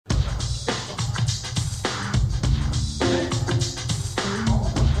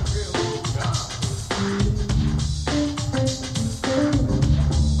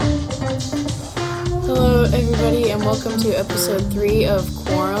and welcome to episode 3 of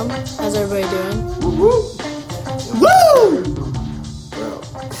Quorum. How's everybody doing? Woo! Woo! Bro.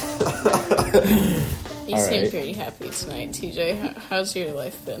 You seem pretty happy tonight, TJ. How's your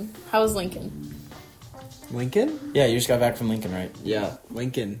life been? How's Lincoln? Lincoln? Yeah, you just got back from Lincoln, right? Yeah,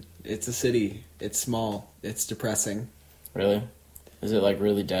 Lincoln. It's a city. It's small. It's depressing. Really? Is it, like,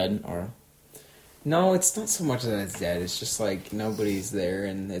 really dead, or...? No, it's not so much that it's dead. It's just, like, nobody's there,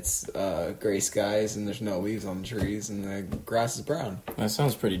 and it's gray skies, and there's no leaves on the trees, and the grass is brown. That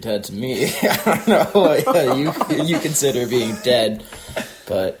sounds pretty dead to me. I don't know what you consider being dead,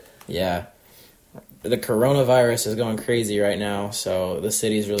 but, yeah. The coronavirus is going crazy right now, so the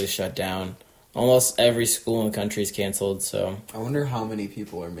city's really shut down. Almost every school in the country is canceled, so... I wonder how many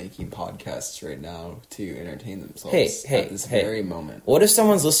people are making podcasts right now to entertain themselves at this very moment. What if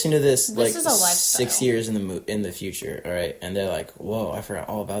someone's listening to this This like is a lifestyle. 6 years in the future, all right? And they're like, whoa, I forgot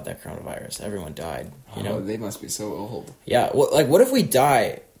all about that coronavirus. Everyone died, you know? Oh, they must be so old. Yeah, what if we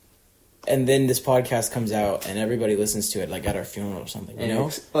die, and then this podcast comes out, and everybody listens to it, like, at our funeral or something, you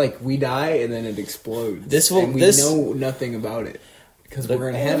know? We die, and then it explodes. We know nothing about it. Because we're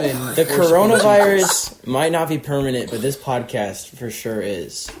in heaven. The coronavirus might not be permanent, but this podcast for sure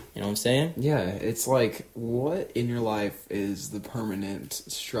is. You know what I'm saying? Yeah, it's like, what in your life is the permanent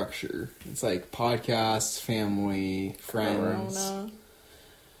structure? It's like podcasts, family, friends. Corona.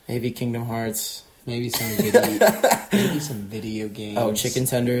 Maybe Kingdom Hearts. Maybe some video games. Oh, chicken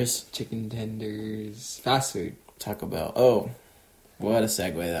tenders. Chicken tenders. Fast food. Taco Bell. Oh, what a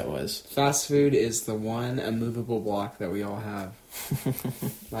segue that was. Fast food is the one immovable block that we all have.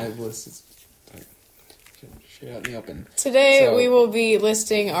 My list is straight out in the open. Today we will be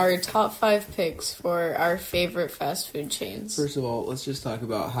listing our top 5 picks for our favorite fast food chains. First of all, let's just talk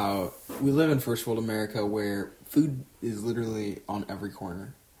about how we live in first world America where food is literally on every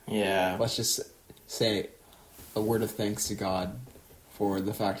corner. Yeah. Let's just say a word of thanks to God for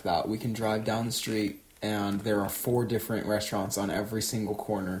the fact that we can drive down the street and there are 4 different restaurants on every single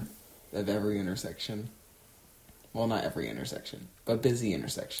corner of every intersection. Well, not every intersection, but busy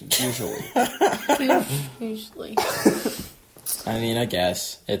intersections, usually. Usually. I mean, I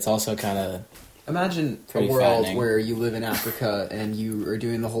guess. It's also kind of... Imagine a world where you live in Africa and you are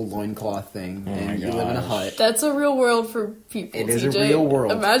doing the whole loincloth thing and you live in a hut. That's a real world for people, It is TJ. a real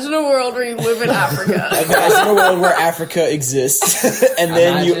world. Imagine a world where you live in Africa. Imagine a world where Africa exists, and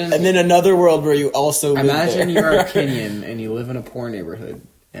then another world where you also live Imagine there. you're a Kenyan and you live in a poor neighborhood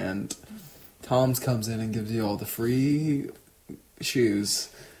and Tom's comes in and gives you all the free shoes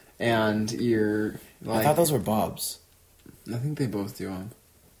and you're like... I thought those were Bob's. I think they both do them.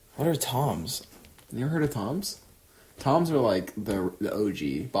 What are Tom's? You ever heard of Tom's? Tom's are like the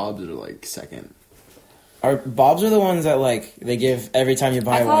OG. Bob's are like second. Bob's are the ones that, like, they give every time you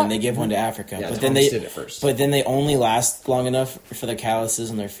buy one, they give one to Africa. Yeah, but Tom's then they did it first. But then they only last long enough for the calluses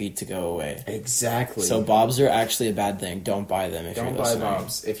on their feet to go away. Exactly. So Bob's are actually a bad thing. Don't buy them if you're Don't buy listening.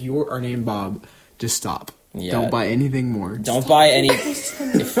 Bob's. If you are named Bob, just stop. Yeah. Don't buy anything more. Don't buy any...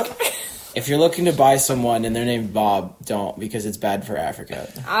 If you're looking to buy someone and they're named Bob, don't, because it's bad for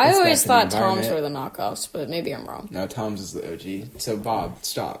Africa. I always bad thought for the Tom's environment. were the knockoffs, but maybe I'm wrong. No, Tom's is the OG. So Bob,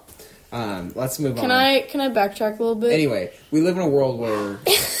 stop. Let's move on. Can I backtrack a little bit? Anyway, we live in a world where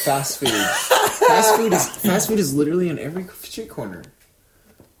fast food is literally on every street corner.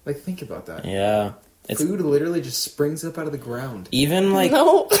 Like, think about that. Yeah. Food literally just springs up out of the ground. Even, like...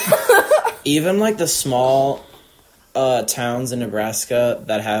 No. Even, like, the small towns in Nebraska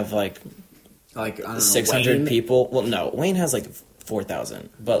that have, like I don't know, 600 Wayne? people. Well, no, Wayne has, like, 4,000.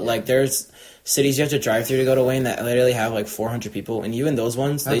 But, like, there's cities you have to drive through to go to Wayne that literally have, like, 400 people. And even those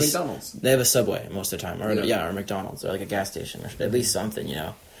ones, Have McDonald's. They have a Subway most of the time. Or, Yeah. or McDonald's. Or, like, a gas station. Or at least something, you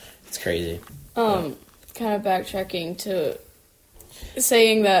know. It's crazy. Kind of backtracking to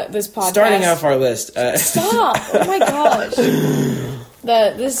saying that this podcast... Starting off our list. Stop! Oh my gosh.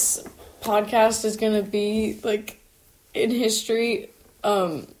 That this podcast is going to be, like, in history.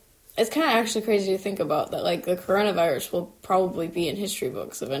 It's kind of actually crazy to think about that, like, the coronavirus will probably be in history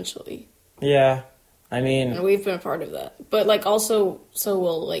books eventually. Yeah. I mean... And we've been a part of that. But, like, also, so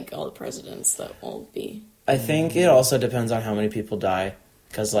will, like, all the presidents that won't be. I think it also depends on how many people die.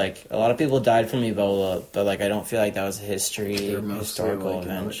 Because, like, a lot of people died from Ebola, but, like, I don't feel like that was a historical like,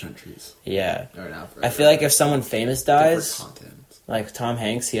 in other event. countries. Yeah. Or in Africa. I feel like if someone famous dies, Different continents. like Tom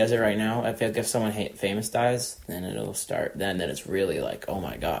Hanks, he has it right now. I feel like if someone famous dies, then it'll start. Then it's really like, oh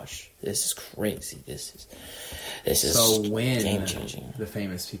my gosh, this is crazy. This is So when game changing. the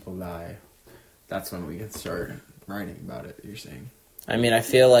famous people die, that's when we can start writing about it, you're saying? I mean, I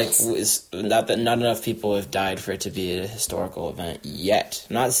feel like not enough people have died for it to be a historical event yet.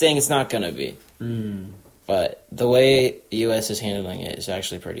 I'm not saying it's not going to be. But the way the U.S. is handling it is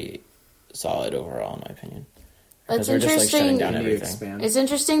actually pretty solid overall, in my opinion. That's Because we're just, like, shutting interesting. down Can you everything. expand? It's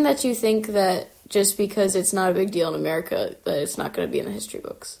interesting that you think that just because it's not a big deal in America, that it's not going to be in the history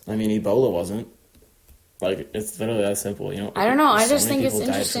books. I mean, Ebola wasn't. Like, it's literally that simple, you know? I don't know. I So just many think it's people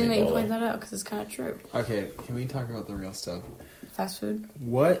died interesting from that you Ebola. point that out because it's kind of true. Okay, can we talk about the real stuff? Fast food.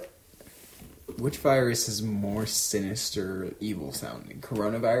 Which virus is more sinister, evil sounding?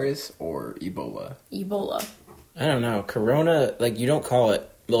 Coronavirus or Ebola? Ebola. I don't know. Corona, like, you don't call it...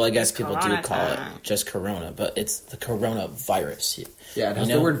 Well, I guess people do Corona call it time. just Corona, but it's the coronavirus. Yeah, it has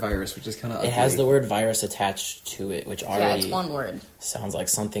You the know, word virus, which is kind of It has the word virus attached to it, which Yeah, already it's one word. sounds like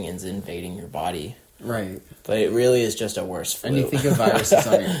something is invading your body. Right. But it really is just a worse flu. And you think of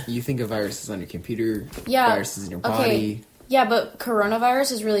viruses on your computer, Yeah. viruses in your Okay. body. Yeah, but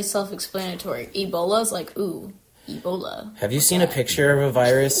coronavirus is really self-explanatory. Ebola is like, ooh, Ebola. Have you seen a picture of a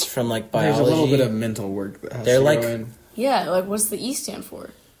virus from, like, biology? There's a little bit of mental work that has They're to like- go in. Yeah, like what's the E stand for?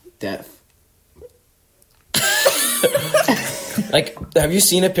 Death. Like, have you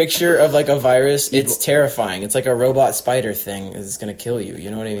seen a picture of, like, a virus? It's terrifying. It's like a robot spider thing. It's gonna kill you.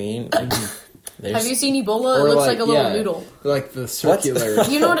 You know what I mean? There's- Have you seen Ebola? It Or looks like a little yeah, noodle. Like the circular.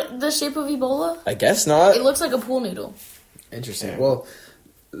 Do you know what the shape of Ebola? I guess not. It looks like a pool noodle. Interesting. Well,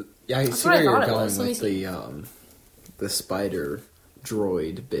 yeah, I see what I where you're thought it going was. Let me with the spider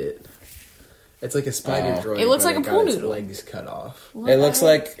droid bit. It's like a spider Oh. droid. It looks but like a got pool its noodle. legs cut off. It looks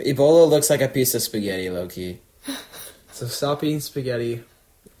like Ebola looks like a piece of spaghetti, low-key. So stop eating spaghetti.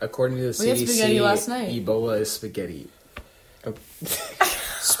 According to the We had CDC, spaghetti last night. Ebola is spaghetti. Oh.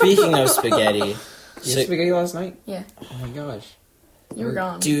 Speaking of spaghetti, You had spaghetti last night? Yeah, Oh my gosh. you were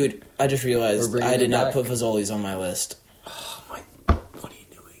gone. dude, I just We're realized bringing I it did not back. put Fazoli's on my list. Oh my. What are you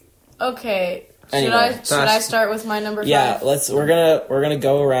doing? Okay, Anyway, should I start with my number 5? Yeah, we're gonna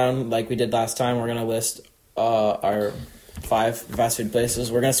go around like we did last time. We're gonna list our 5 fast food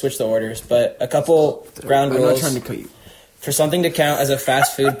places. We're gonna switch the orders, but a couple ground I'm not rules. trying to cut you. For something to count as a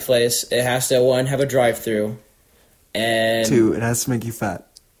fast food place, it has to, 1, have a drive-through, and 2, it has to make you fat.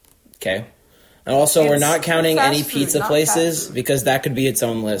 okay. And also, we're It's not counting fast any food, pizza not places fast food. because that could be its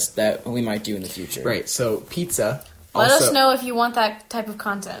own list that we might do in the future. Right, so pizza. Let also, us know if you want that type of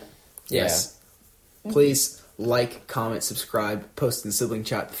content. Yeah. Yes. Please like, comment, subscribe, post in the sibling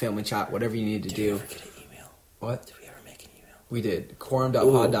chat, the family chat, whatever you need to do. Get an email. What? Did we ever make an email? We did.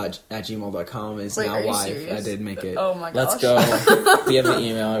 Quorum.pod@gmail.com is Wait, now are you live. serious? I did make it. Oh my gosh. Let's go. We have an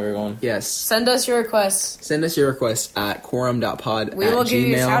email, everyone. Yes. Send us your requests. Send us your requests at quorum.pod@gmail. We will give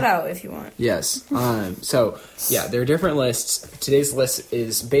you a shout out if you want. Yes. So, yeah, there are different lists. Today's list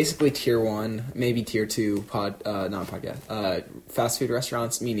is basically tier 1, maybe tier 2 fast food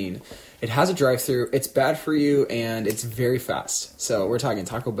restaurants, meaning it has a drive-through, it's bad for you, and it's very fast. So we're talking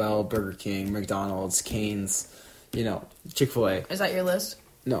Taco Bell, Burger King, McDonald's, Cane's, Chick-fil-A. Is that your list?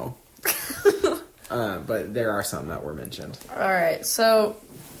 No. But there are some that were mentioned. Alright, so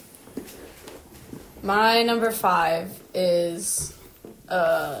my number 5 is,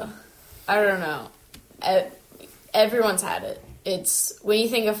 I don't know. Everyone's had it. It's, when you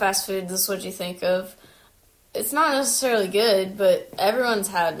think of fast food, this is what you think of. It's not necessarily good, but everyone's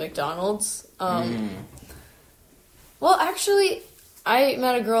had McDonald's. Well, actually, I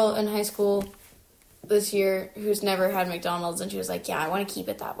met a girl in high school this year who's never had McDonald's, and she was like, yeah, I want to keep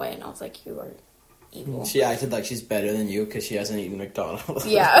it that way. And I was like, you are evil. She acted like she's better than you because she hasn't eaten McDonald's.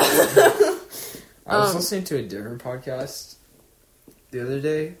 Yeah. I was listening to a different podcast the other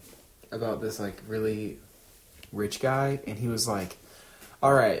day about this, really rich guy, and he was like,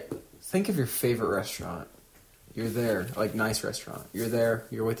 all right, think of your favorite restaurant. You're there, nice restaurant. You're there,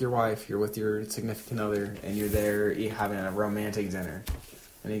 you're with your wife, you're with your significant other, and you're there having a romantic dinner.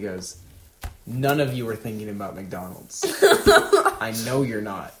 And he goes, none of you are thinking about McDonald's. I know you're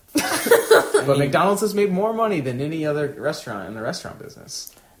not. But McDonald's has made more money than any other restaurant in the restaurant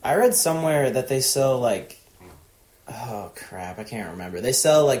business. I read somewhere that they sell oh crap, I can't remember. They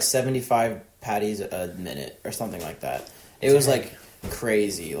sell 75 patties a minute or something like that. It was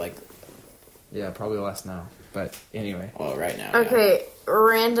crazy, Yeah, probably less now. But anyway. well, right now. Okay,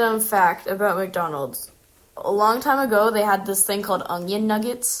 random fact about McDonald's. A long time ago, they had this thing called onion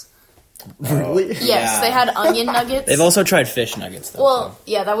nuggets. Really? Yes, Yeah. they had onion nuggets. They've also tried fish nuggets, though. Well,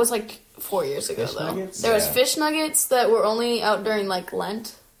 yeah, that was 4 years ago, Fish though. nuggets? There was Yeah. fish nuggets that were only out during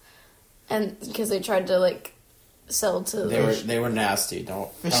Lent, and because they tried to sell to they were nasty. Don't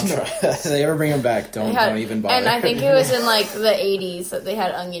try. If they ever bring them back, don't even bother. And I think it was in the 80s that they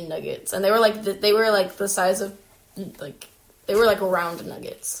had onion nuggets, and they were the size of they were round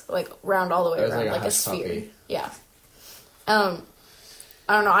nuggets, round all the way It was around, like a a hush sphere. puppy. Yeah.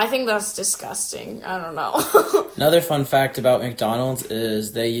 I don't know. I think that's disgusting. I don't know. Another fun fact about McDonald's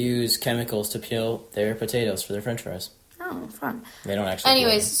is they use chemicals to peel their potatoes for their French fries. Oh, fun. They don't actually.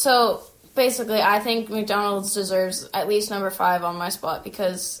 Anyways, so basically, I think McDonald's deserves at least number 5 on my spot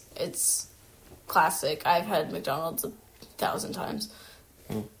because it's classic. I've had McDonald's 1,000 times.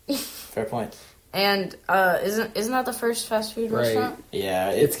 Fair point. And isn't that the first fast food restaurant?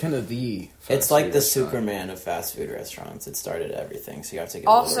 Yeah, It's kind of the. it's like the restaurant. Superman of fast food restaurants. It started everything, so you have to give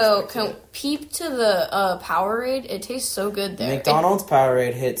Also, peep to the Powerade. It tastes so good there. McDonald's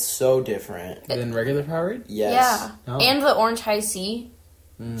Powerade hits so different. Than regular Powerade? Yes. Yeah, Oh. and the orange high C.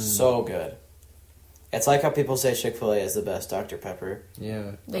 So good. It's like how people say Chick-fil-A is the best Dr. Pepper.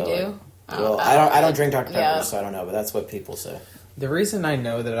 Yeah. They But, do. Well, I don't drink Dr. Pepper, Yeah. so I don't know, but that's what people say. The reason I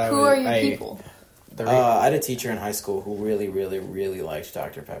know that Who are you people? I had a teacher in high school who really, really, really liked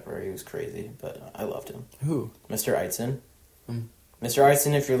Dr. Pepper. He was crazy, but I loved him. Who? Mr. Eitzen. Mr.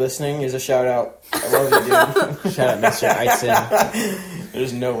 Eitzen, if you're listening, here's a shout out. I love you, dude. Shout out, Mr. Eitzen.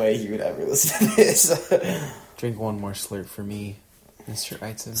 There's no way he would ever listen to this. Drink one more slurp for me, Mr.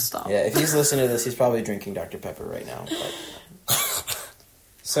 Eitzen. Stop. Yeah, if he's listening to this, he's probably drinking Dr. Pepper right now. But.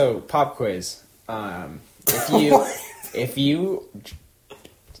 So, pop quiz. If you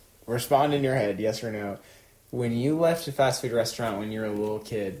respond in your head, yes or no, when you left a fast food restaurant when you were a little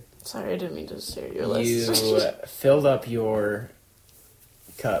kid, Sorry, I didn't mean to stare your you list. filled up your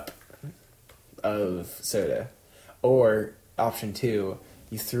cup of soda, or option 2,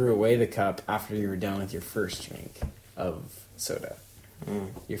 you threw away the cup after you were done with your first drink of soda,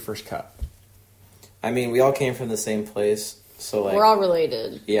 your first cup. I mean, we all came from the same place, so like We're all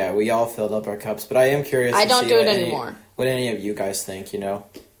related. yeah, we all filled up our cups. But I am curious. I to don't see do it what anymore. What any of you guys think? You know,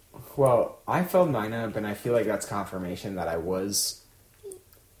 Well, I filled mine up, and I feel like that's confirmation that I was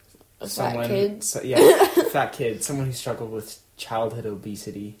A fat kid. Fat kid, someone who struggled with childhood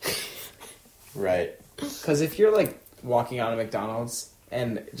obesity. right? Because if you're like walking out of McDonald's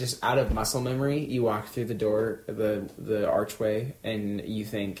and just out of muscle memory, you walk through the door, the archway, and you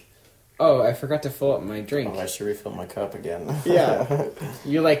think, "Oh, I forgot to fill up my drink." Oh, I should refill my cup again. Yeah,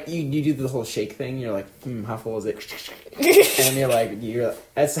 you're like you do the whole shake thing. You're like, how full is it? And you're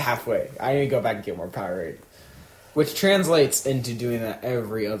that's halfway. I need to go back and get more Powerade. Which translates into doing that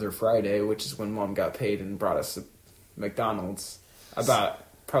every other Friday, which is when Mom got paid and brought us to McDonald's. About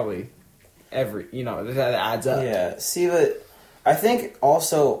probably every, that adds up. Yeah. See, but I think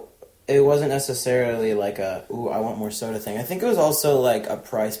also it wasn't necessarily like a "ooh, I want more soda" thing. I think it was also like a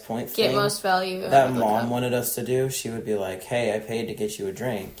price point thing. Get most value. out That of the Mom cup. wanted us to do. She would be like, "Hey, I paid to get you a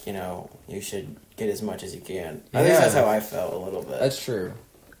drink. You should get as much as you can." I think Yeah. that's how I felt a little bit. That's true.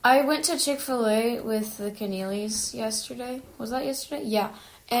 I went to Chick-fil-A with the Keneally's yesterday. Was that yesterday? Yeah.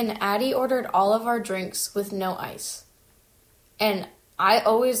 And Addie ordered all of our drinks with no ice. And I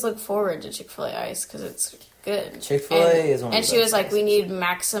always look forward to Chick-fil-A ice because it's good. Chick-fil-A is one of And the she best was like, ices. "We need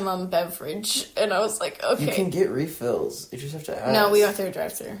maximum beverage." And I was like, "Okay." You can get refills. You just have to ask. No, we went through a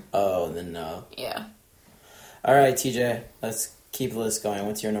drive-thru. Oh, then no. Yeah. All right, TJ. Let's keep the list going.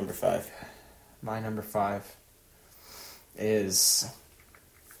 What's your number 5? My number 5 is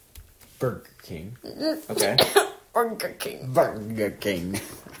Burger King. Okay. Burger King. Burger King.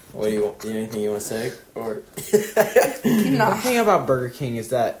 What do you? Anything you want to say? Or The thing about Burger King is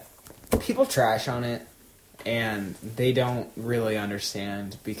that people trash on it, and they don't really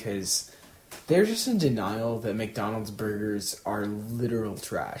understand because they're just in denial that McDonald's burgers are literal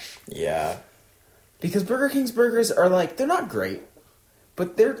trash. yeah. Because Burger King's burgers are they're not great,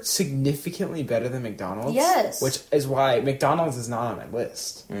 but they're significantly better than McDonald's. Yes. Which is why McDonald's is not on my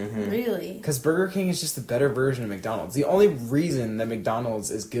list. Really? Because Burger King is just the better version of McDonald's. The only reason that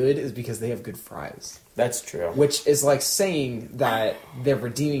McDonald's is good is because they have good fries. That's true. Which is like saying that their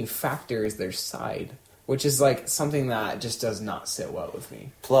redeeming factor is their side. Which is like something that just does not sit well with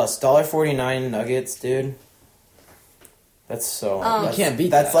me. Plus, $1.49 nuggets, dude. That's so. You can't beat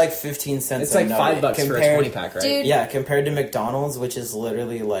That's that. like 15 cents. It's like a nugget $5 for a 20-pack, right? Dude. Yeah, compared to McDonald's, which is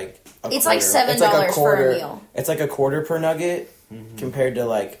literally like It's like $7 quarter. for a meal. It's like a quarter per nugget compared to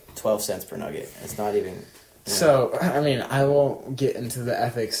like 12 cents per nugget. It's not even. So, I mean, I won't get into the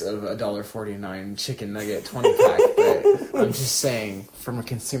ethics of a $1.49 chicken nugget 20-pack, but I'm just saying, from a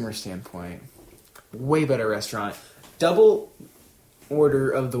consumer standpoint, way better restaurant. Double order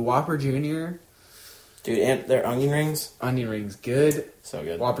of the Whopper Jr. Dude, and their onion rings, Onion rings, good. so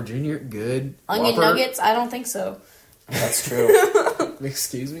good. Whopper Jr., good. Onion Whopper, nuggets? I don't think so. That's true.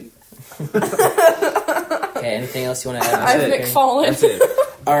 Excuse me? Okay, anything else you want to add? I've it. McFallen. That's it.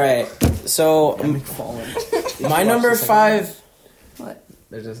 All right, so my number Watch the second 5. What?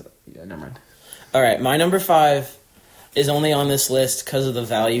 There's just... Yeah, never mind. All right, my number 5 is only on this list because of the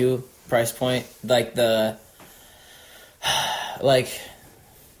value price point. Like the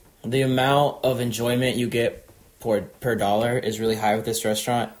amount of enjoyment you get per dollar is really high with this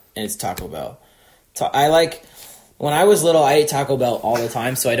restaurant, and it's Taco Bell. When I was little, I ate Taco Bell all the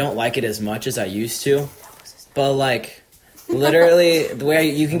time, so I don't like it as much as I used to. But like, literally, the way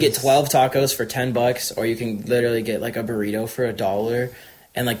you can get 12 tacos for $10, or you can literally get like a burrito for $1.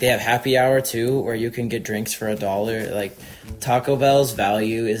 And like they have happy hour too, where you can get drinks for $1. Like Taco Bell's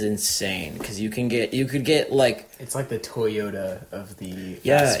value is insane because you could get like, it's like the Toyota of the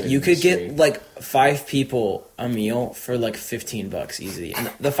you could get like 5 people a meal for like $15 easy. And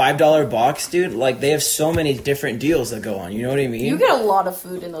the $5 box, dude, like they have so many different deals that go on. You know what I mean? You get a lot of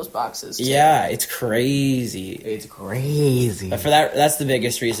food in those boxes too. Yeah, it's crazy. It's crazy. But for that's the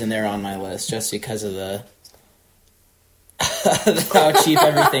biggest reason they're on my list, just because of the how cheap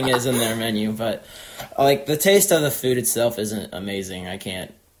everything is in their menu. But like the taste of the food itself isn't amazing. I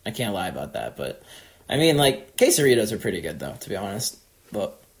can't lie about that. But I mean, like quesadillas are pretty good though, to be honest.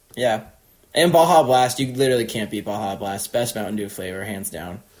 But yeah, and Baja Blast, you literally can't beat Baja Blast. Best Mountain Dew flavor, hands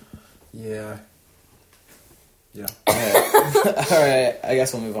down. Yeah. All right. I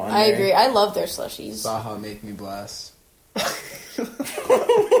guess we'll move on. I agree. I love their slushies. Baja make me blast.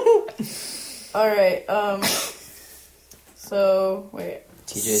 All right. So, wait.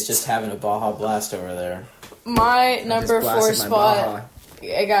 TJ's just having a Baja Blast over there. My number 4 spot,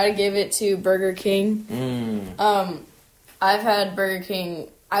 I gotta give it to Burger King. I've had Burger King.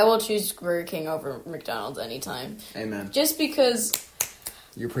 I will choose Burger King over McDonald's anytime. Amen. Just because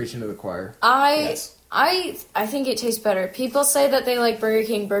you're preaching to the choir. I think it tastes better. People say that they like Burger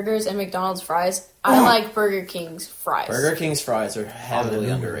King burgers and McDonald's fries. I like Burger King's fries. Burger King's fries are heavily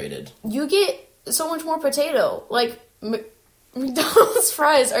underrated. You get so much more potato. Like, McDonald's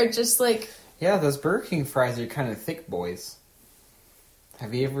fries are just like... Yeah, those Burger King fries are kind of thick boys.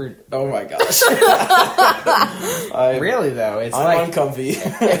 Have you ever... Oh my gosh. Really though, it's I'm like... uncomfy.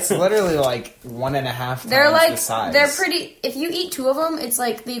 It's literally like 1.5 times the size. They're pretty... If you eat 2 of them, it's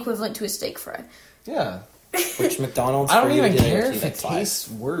like the equivalent to a steak fry. Yeah. Which McDonald's... I don't even care if it tastes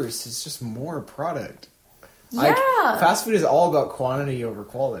worse. It's just more product. Yeah. Like, fast food is all about quantity over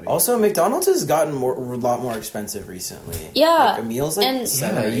quality. Also, McDonald's has gotten a lot more expensive recently. Yeah. Like, a meal's like and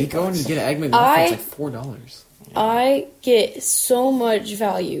 $7 or you $8. go and you get an Egg McMuffin, it's like $4. I get so much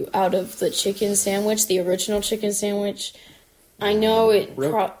value out of the chicken sandwich, the original chicken sandwich. I know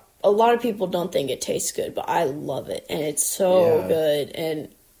a lot of people don't think it tastes good, but I love it, and it's so good. And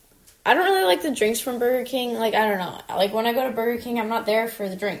I don't really like the drinks from Burger King. Like, I don't know. Like, when I go to Burger King, I'm not there for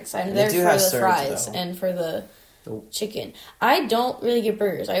the drinks. I'm there for the fries and for the chicken. I don't really get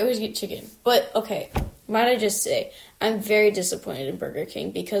burgers. I always get chicken. But, okay, might I just say, I'm very disappointed in Burger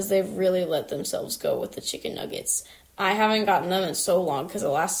King because they've really let themselves go with the chicken nuggets. I haven't gotten them in so long because the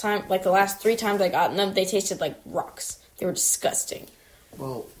last 3 times I gotten them, they tasted like rocks. They were disgusting.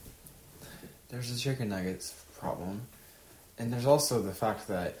 Well, there's a chicken nuggets problem. And there's also the fact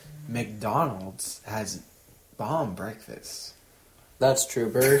that McDonald's has bomb breakfast. That's true.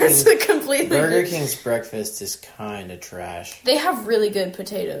 Burger King's breakfast is kind of trash. They have really good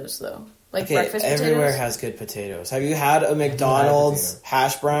potatoes, though. Like breakfast potatoes. Everywhere has good potatoes. Have you had a McDonald's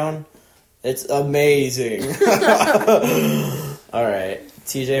hash brown? It's amazing. All right.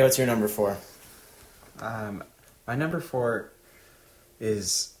 TJ, what's your number 4? My number 4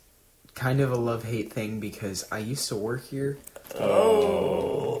 is kind of a love-hate thing because I used to work here.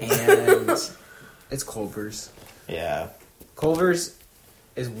 Oh. And it's Culver's. Yeah. Culver's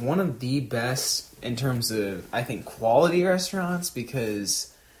is one of the best in terms of, I think, quality restaurants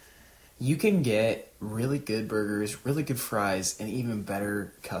because you can get really good burgers, really good fries, and even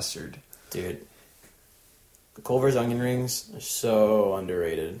better custard. Dude. Culver's onion rings are so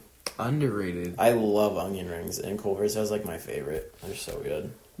underrated. Underrated. I love onion rings, and Culver's has, like, my favorite. They're so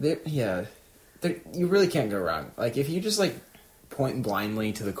good. You really can't go wrong. Like, if you just, like, point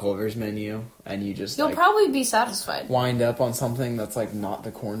blindly to the Culver's menu, and you just, you'll probably be satisfied. Wind up on something that's, like, not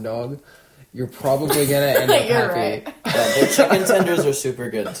the corn dog, you're probably gonna end up You're happy. right. Yeah, their chicken tenders are super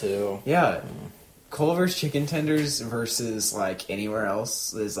good, too. Yeah. Culver's chicken tenders versus, like, anywhere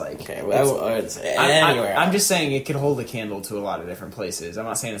else is, like... Okay, well, I would say anywhere I'm just saying it could hold a candle to a lot of different places. I'm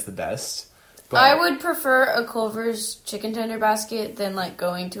not saying it's the best. But I would prefer a Culver's chicken tender basket than, like,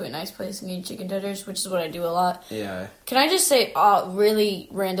 going to a nice place and getting chicken tenders, which is what I do a lot. Yeah. Can I just say a really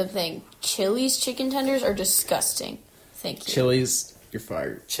random thing? Chili's chicken tenders are disgusting. Thank you. Chili's, you're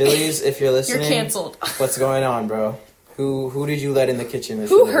fired. Chili's, if you're listening... You're canceled. What's going on, bro? Who did you let in the kitchen?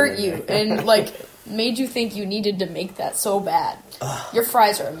 Who hurt you and, like, made you think you needed to make that so bad? Your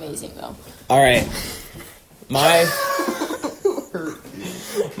fries are amazing, though. All right. My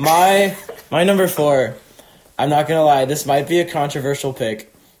My number 4, I'm not gonna lie, this might be a controversial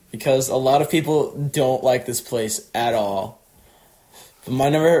pick because a lot of people don't like this place at all. But my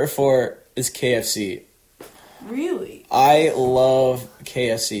number 4 is KFC. Really? I love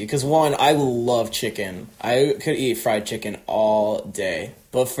KFC because, one, I love chicken. I could eat fried chicken all day.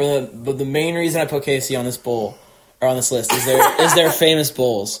 But the main reason I put KFC on this bowl or on this list is their famous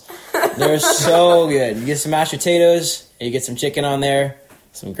bowls. They're so good. You get some mashed potatoes, and you get some chicken on there,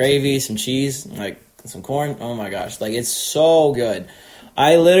 some gravy, some cheese, like some corn. Oh my gosh, like it's so good.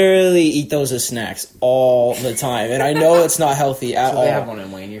 I literally eat those as snacks all the time, and I know it's not healthy at all. They have one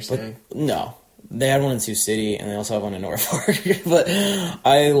in Wayne, you're saying? No. They had one in Sioux City, and they also have one in Norfolk. But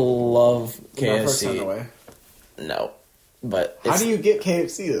I love KFC. Norfolk's on the way. No. But how do you get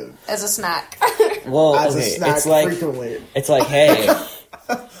KFC then? As a snack. Well, As okay, a snack it's like frequently. It's like, hey,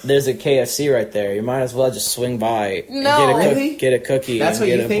 there's a KFC right there. You might as well just swing by and get a cookie. That's and what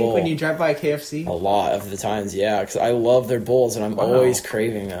get you a think bowl. when you drive by a KFC? A lot of the times, yeah, because I love their bowls and I'm always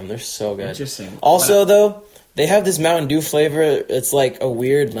craving them. They're so good. Interesting. Also, though, they have this Mountain Dew flavor. It's like a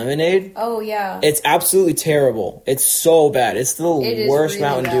weird lemonade. Oh, yeah. It's absolutely terrible. It's so bad. It's the worst really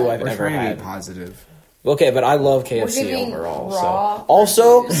Mountain Dew I've We're ever trying to had. be positive. Okay, but I love We're KFC giving overall. raw So.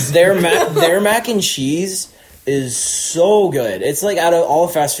 Also, reviews. their mac and cheese is so good. It's like out of all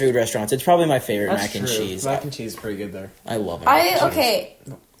fast food restaurants, it's probably my favorite mac and cheese. Mac and cheese is pretty good there. I love it.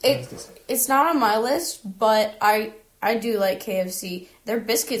 It's not on my list, but I do like KFC. Their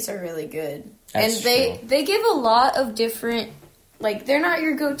biscuits are really good. That's and true. they give a lot of different, like, they're not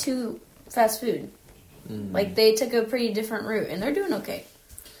your go-to fast food. Like, they took a pretty different route, and they're doing okay.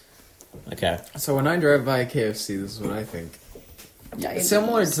 Okay. So when I drive by a KFC, this is what I think. Yeah,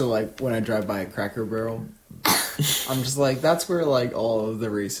 Similar to like when I drive by a Cracker Barrel. I'm just like, that's where like all of the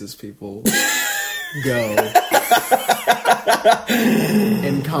racist people go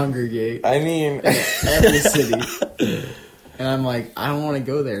and congregate. I mean, Every city. And I'm like, I don't want to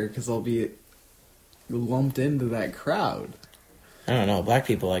go there because I'll be lumped into that crowd. I don't know. Black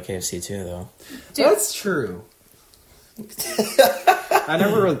people like KFC too, though. Dude. That's true. I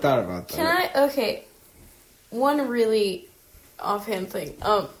never really thought about that. Okay, one really offhand thing.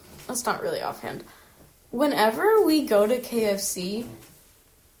 That's not really offhand. Whenever we go to KFC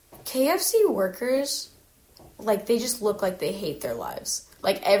workers, like, they just look like they hate their lives.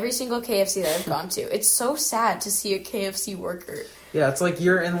 Like, every single KFC that I've gone to. It's so sad to see a KFC worker. Yeah, it's like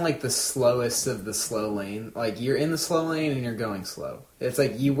you're in like the slowest of the slow lane. Like, you're in the slow lane and you're going slow. It's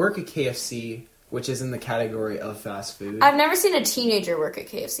like you work at KFC, which is in the category of fast food. I've never seen a teenager work at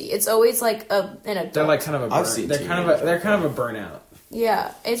KFC. It's always like an adult. They're like kind of a I've seen they're kind of a burnout.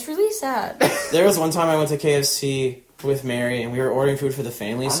 Yeah, it's really sad. There was one time I went to KFC with Mary, and we were ordering food for the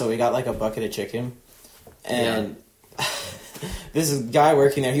family, so we got like a bucket of chicken. And this guy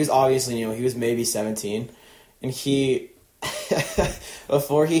working there, he was obviously new. He was maybe 17. And he,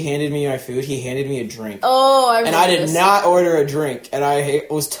 before he handed me my food, he handed me a drink. Oh, I remember And I did this. not order a drink, and I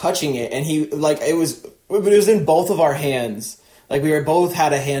was touching it, and he, like, it was in both of our hands. Like, we were both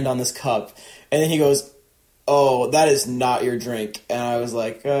had a hand on this cup. And then he goes, "Oh, that is not your drink." And I was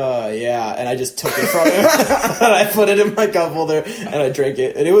like, yeah. And I just took it from him. And I put it in my cup holder, and I drank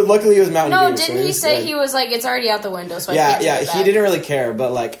it. And luckily it was Mountain Dew. No, didn't he say he was like, it's already out the window, so I Yeah, can't take it he back. didn't really care,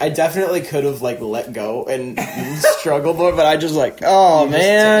 but, like, I definitely could have, like, let go and struggled more, but I just, like, oh,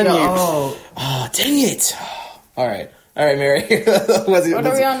 man. Oh, dang it. All right, Mary. What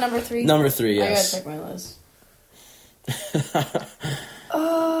are we on, number 3? Number 3, yes. I gotta check my list.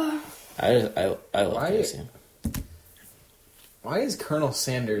 I love KFC. Why is Colonel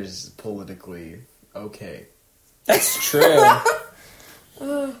Sanders politically okay? That's true.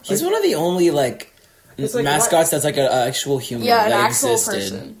 He's one of the only, like, like, mascots that's like an actual human Yeah, an that actual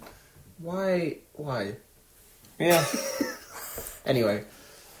existed. person. Why? Yeah. Anyway.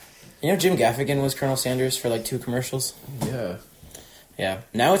 You know Jim Gaffigan was Colonel Sanders for like 2 commercials? Yeah. Yeah.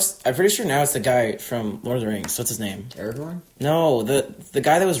 I'm pretty sure now it's the guy from Lord of the Rings. What's his name? Aragorn? No, the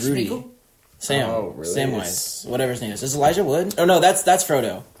guy that was Rudy. Smeagol? Sam. Oh, really? Samwise. Whatever his name is. Is it Elijah Wood? Oh, no, that's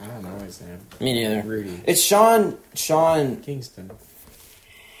Frodo. I don't know his name. Me neither. Rudy. It's Sean. Kingston.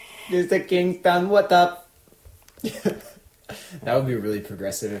 Mr. Kingston, what up? That would be really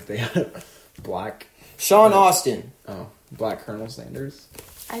progressive if they had black. Sean Austin. Oh, black Colonel Sanders.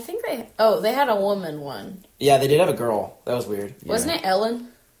 I think they had a woman one. Yeah, they did have a girl. That was weird. Wasn't it Ellen?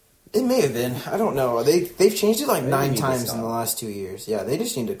 It may have been. I don't know. They've changed it like Maybe 9 need to times in stop. the last 2 years. Yeah, they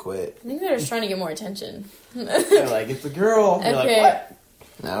just need to quit. I think they're just trying to get more attention. They're like, it's a girl. You're Okay. like, what?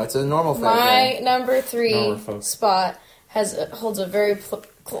 No, it's a normal fat My guy. number 3 No, we're folks. spot holds a very close.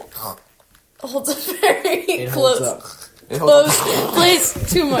 It Close. holds up. close place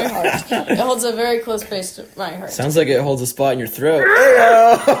to my heart. It holds a very close place to my heart. Sounds like it holds a spot in your throat.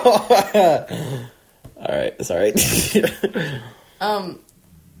 All right, sorry.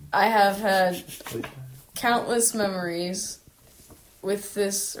 I have had countless memories with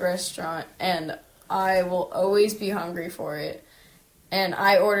this restaurant, and I will always be hungry for it. And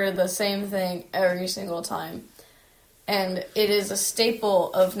I order the same thing every single time. And it is a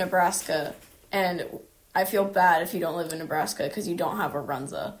staple of Nebraska, and I feel bad if you don't live in Nebraska because you don't have a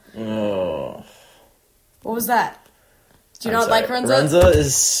Runza. Oh. What was that? Do you not like Runza? Runza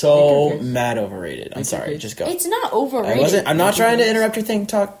is so mad overrated. I'm sorry, just go. It's not overrated. I'm not trying to interrupt your thing.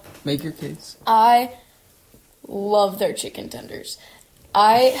 Talk. Make your case. I love their chicken tenders.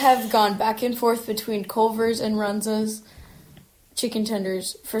 I have gone back and forth between Culver's and Runza's chicken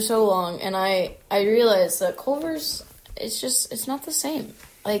tenders for so long, and I realized that Culver's, it's not the same.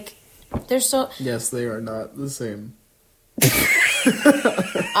 Like, they're so... Yes, they are not the same.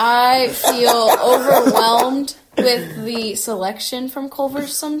 I feel overwhelmed with the selection from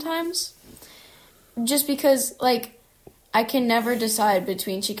Culver's sometimes. Just because, like, I can never decide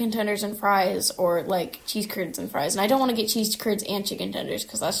between chicken tenders and fries or, like, cheese curds and fries. And I don't want to get cheese curds and chicken tenders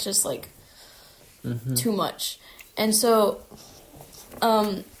because that's just, like, too much. And so,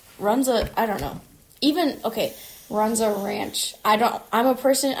 Runza, I don't know. Even, okay, Runza Ranch. I'm a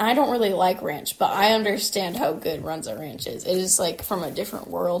person, I don't really like ranch, but I understand how good Runza Ranch is. It is, like, from a different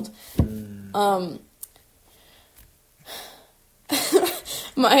world.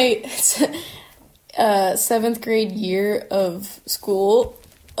 My 7th grade year of school,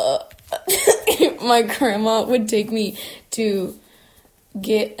 my grandma would take me to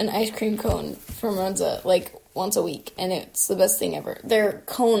get an ice cream cone from Runza, like, once a week, and it's the best thing ever. Their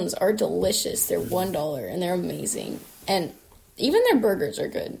cones are delicious. They're $1, and they're amazing. And even their burgers are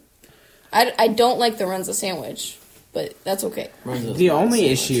good. I don't like the Runza sandwich, but that's okay. The only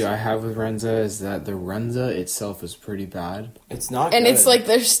issue I have with Runza is that the Runza itself is pretty bad. It's not and good. It's like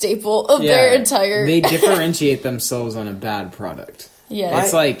their staple of their entire... They differentiate themselves on a bad product. Yeah.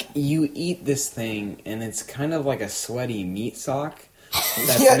 It's like, you eat this thing, and it's kind of like a sweaty meat sock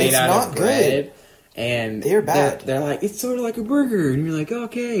that's made out of bread. Good. And they're bad. They're like, it's sort of like a burger. And you're like,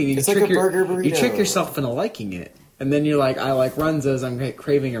 okay. It's like a burger burrito. You trick yourself into liking it. And then you're like, I like Runzas, I'm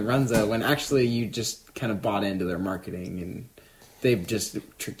craving a Runza, when actually you just kind of bought into their marketing and they've just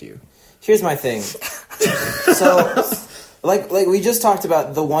tricked you. Here's my thing. So, like we just talked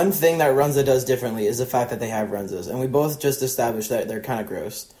about, the one thing that Runza does differently is the fact that they have Runzas. And we both just established that they're kind of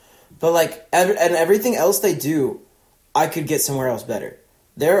gross. But, like, and everything else they do, I could get somewhere else better.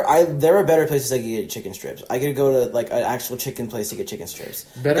 There are better places I could get chicken strips. I could go to, like, an actual chicken place to get chicken strips.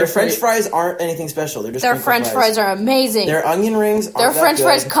 Their French fries aren't anything special. They're just their French fries are amazing. Their onion rings aren't Their French that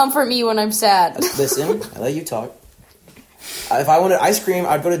fries good. comfort me when I'm sad. Listen, I let you talk. If I wanted ice cream,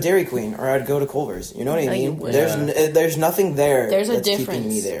 I'd go to Dairy Queen or I'd go to Culver's. You know what I mean? There's nothing there. There's a that's difference keeping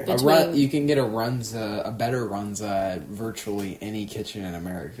me there. You can get a better Runza at virtually any kitchen in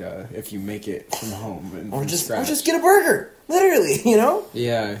America if you make it from home and Or from just scratch. get a burger. Literally, you know?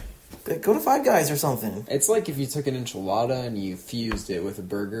 Yeah. Go to Five Guys or something. It's like if you took an enchilada and you fused it with a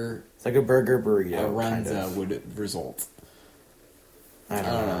burger. It's like a burger burrito. A Runza kind of. would result. I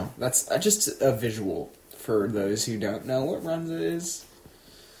don't know. That's just a visual for those who don't know what Runza is.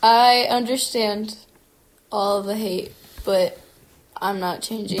 I understand all of the hate, but I'm not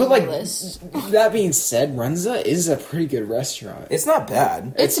changing But, my like, list. That being said, Runza is a pretty good restaurant. It's not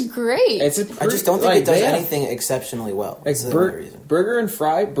bad. It's great. I just don't think it does anything exceptionally well. Like burger and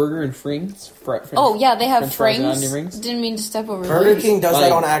frings. Oh yeah, they have French fries and frings. onion rings. Didn't mean to step over. Burger those. King does Like-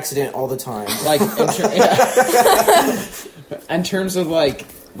 that on accident all the time. Like in terms of like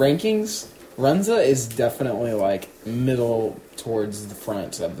rankings, Runza is definitely like middle towards the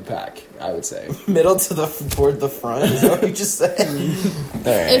front of the pack, I would say. Middle toward the front. Is that what you just said?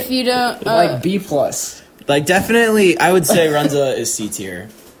 Right. If you don't Like B plus. Like, definitely, I would say Runza is C tier.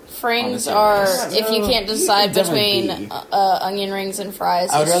 frings Honestly, are, yes. if you can't decide Definitely between B. onion rings and fries,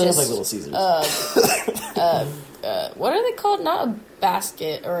 I would it's rather have just, like Little Caesars. what are they called? Not a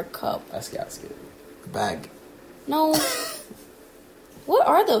basket or a cup. That's gasket. Bag. No. What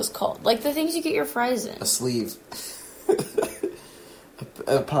are those called? Like the things you get your fries in. A sleeve.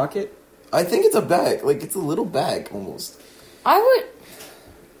 A pocket? I think it's a bag. Like, it's a little bag, almost. I would...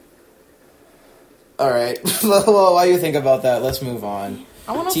 Alright. Well, while you think about that, let's move on.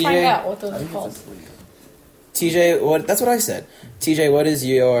 I want to TJ? find out what those are called. TJ, that's what I said. TJ, what is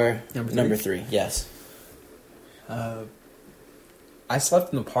your Number 3? Yes. I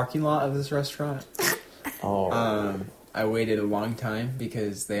slept in the parking lot of this restaurant. Oh. I waited a long time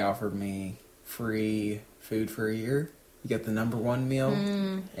because they offered me free food for a year. You get the number one meal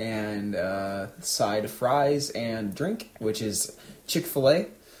and side of fries and drink, which is Chick-fil-A.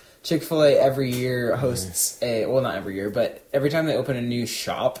 Chick-fil-A every year hosts not every year, but every time they open a new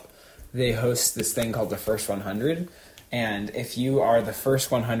shop, they host this thing called the First 100. And if you are the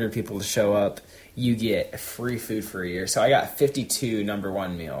first 100 people to show up, you get free food for a year. So I got 52 number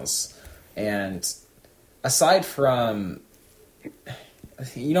one meals. And aside from...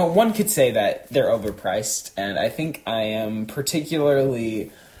 one could say that they're overpriced, and I think I am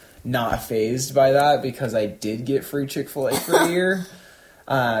particularly not fazed by that because I did get free Chick-fil-A for a year.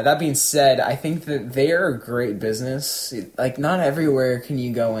 That being said, I think that they are a great business. Like, not everywhere can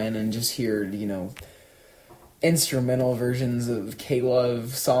you go in and just hear, instrumental versions of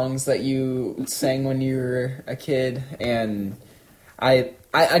K-Love songs that you sang when you were a kid, and I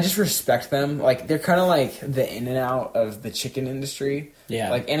just respect them. Like, they're kind of like the In-N-Out of the chicken industry.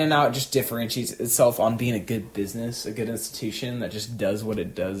 Yeah. Like, In-N-Out just differentiates itself on being a good business, a good institution that just does what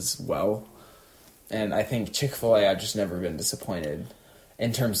it does well. And I think Chick-fil-A, I've just never been disappointed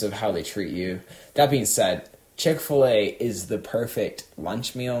in terms of how they treat you. That being said, Chick-fil-A is the perfect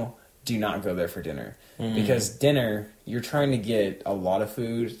lunch meal. Do not go there for dinner. Because dinner, you're trying to get a lot of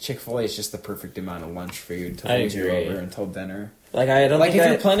food. Chick-fil-A is just the perfect amount of lunch food to hold you over until dinner. Like, if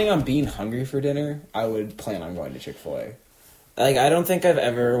you're planning on being hungry for dinner, I would plan on going to Chick-fil-A. Like, I don't think I've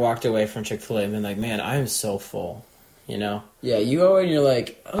ever walked away from Chick-fil-A and been like, man, I am so full, Yeah, you go and you're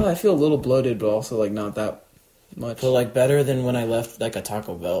like, oh, I feel a little bloated, but also, like, not that much. But, like, better than when I left, like, a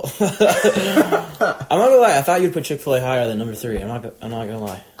Taco Bell. I'm not gonna lie, I thought you'd put Chick-fil-A higher than number 3. I'm not gonna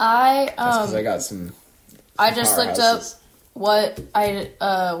lie. That's because I got some I just looked up what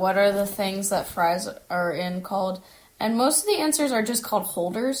are the things that fries are in called, and most of the answers are just called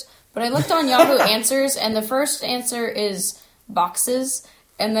holders. But I looked on Yahoo Answers, and the first answer is boxes,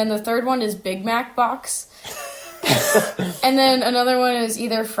 and then the third one is Big Mac box, and then another one is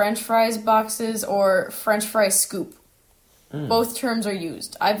either French fries boxes or French fry scoop. Both terms are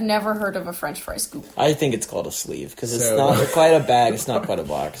used. I've never heard of a French fry scoop. I think it's called a sleeve, because it's not quite a bag, it's not quite a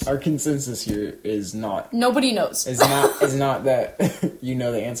box. Our consensus here is not... Nobody knows. Is not that you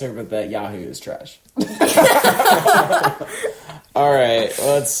know the answer, but that Yahoo is trash. Alright,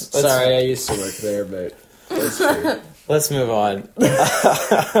 let's... Sorry, I used to work there, but that's true. Let's move on.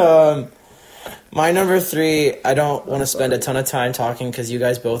 My number 3, I don't want to spend a ton of time talking, because you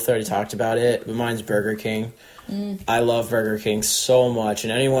guys both already talked about it, but mine's Burger King. I love Burger King so much,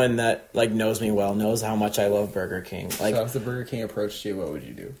 and anyone that knows me well knows how much I love Burger King. So if the Burger King approached you, what would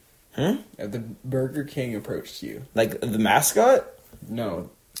you do? If the Burger King approached you, like the mascot? No,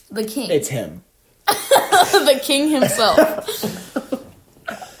 the king. It's him. The king himself.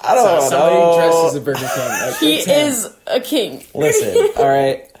 I don't know. Somebody dressed as a Burger King. He is a king. Listen, all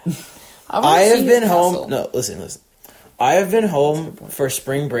right. I have been home. No, listen. I have been home for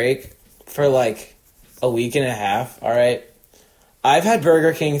spring break for a week and a half, all right? I've had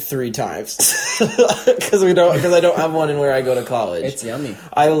Burger King 3 times because I don't have one in where I go to college. It's yummy.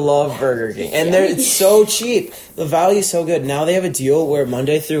 I love Burger King, and it's so cheap. The value is so good. Now they have a deal where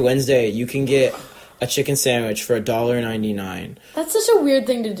Monday through Wednesday you can get a chicken sandwich for $1.99. That's such a weird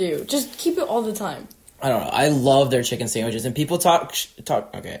thing to do. Just keep it all the time. I don't know. I love their chicken sandwiches, and people talk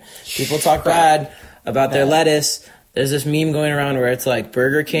bad about their lettuce. There's this meme going around where it's like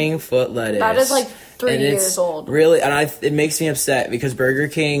Burger King foot lettuce. That is 3 years old. Really, and it makes me upset because Burger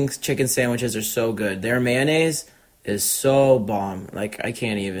King's chicken sandwiches are so good. Their mayonnaise is so bomb. I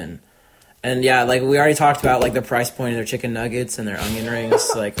can't even. And yeah, we already talked about the price point of their chicken nuggets and their onion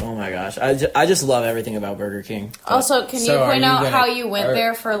rings. Oh my gosh, I just love everything about Burger King. Also, can you point out how you went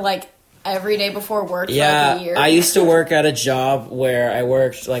there for every day before work for a year? I used to work at a job where I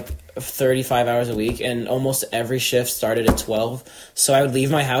worked 35 hours a week, and almost every shift started at 12. So I would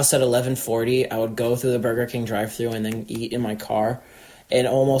leave my house at 11:40. I would go through the Burger King drive-thru and then eat in my car. And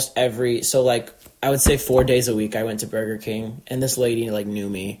almost I would say 4 days a week I went to Burger King, and this lady knew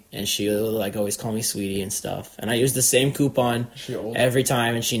me, and she would always call me sweetie and stuff. And I used the same coupon every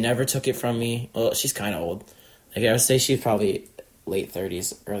time, and she never took it from me. Well, she's kind of old. I would say she's probably late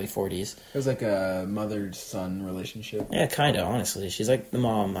 30s, early 40s. It was like a mother-son relationship. Yeah, kind of, honestly. She's like the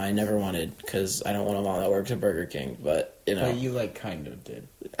mom I never wanted, because I don't want a mom that worked at Burger King, but, But you, kind of did.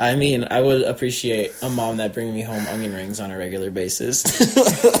 I mean, I would appreciate a mom that bring me home onion rings on a regular basis.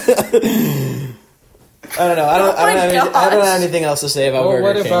 I don't know. I don't have anything else to say about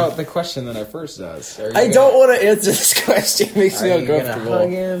Burger King. What about the question that I first asked? I don't want to answer this question. It makes me uncomfortable. Are you going to hug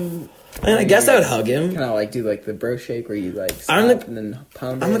him? I mean, I guess I would hug him. Kind of like do like the bro shake where you like I'm slap the- and then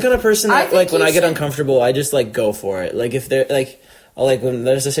pound I'm the it. kind of person I that, think like, when you I get should- uncomfortable, I just, like, go for it. Like, if they're, like when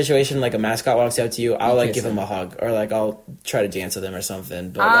there's a situation, like, a mascot walks out to you, I'll, like, give him a hug. Or, like, I'll try to dance with him or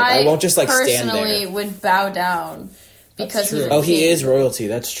something. But, like, I won't just, like, stand there. I personally would bow down because he's a Oh, he king. is royalty.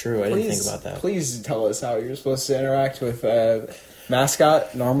 That's true. I didn't think about that. Please tell us how you're supposed to interact with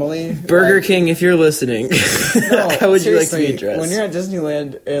mascot normally. Burger King, if you're listening, how would you like to be seriously, addressed? when you're at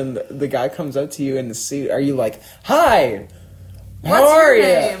Disneyland and the guy comes up to you in the suit, are you like, "Hi, how What's are your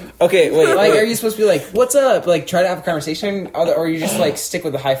you?" name? Okay, wait. Like, are you supposed to be like, "What's up?" Like, try to have a conversation, or you just like stick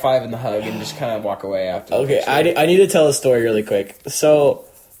with the high five and the hug and just kind of walk away after? the Okay, picture? I need to tell a story really quick. So,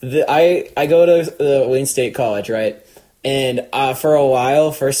 I go to the Wayne State College, right? And for a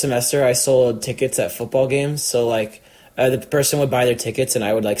while, first semester, I sold tickets at football games. So, like, the person would buy their tickets, and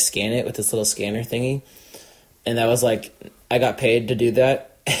I would, like, scan it with this little scanner thingy. And that was, like, I got paid to do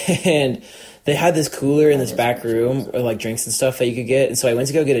that. And they had this cooler in this back room with, like, drinks and stuff that you could get. And so I went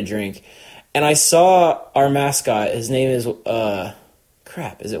to go get a drink. And I saw our mascot. His name is,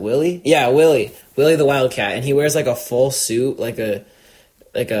 is it Willie? Yeah, Willie. Willie the Wildcat. And he wears, like, a full suit, like a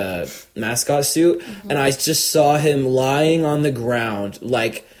mascot suit. And I just saw him lying on the ground,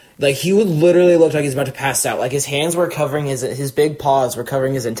 like he would literally look like he's about to pass out. Like, his hands were covering his big paws were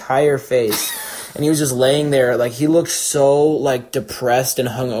covering his entire face. And he was just laying there, like, he looked so, like, depressed and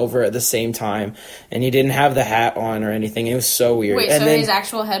hungover at the same time. And he didn't have the hat on or anything. It was so weird. Wait, and so then, his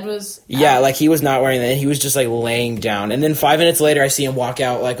actual head was... yeah, like, he was not wearing that. He was just, like, laying down. And then 5 minutes later, I see him walk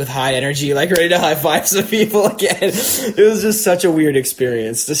out, like, with high energy, like, ready to high-five some people again. It was just such a weird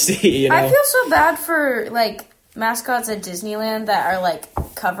experience to see, you know? I feel so bad for, like, mascots at Disneyland that are, like,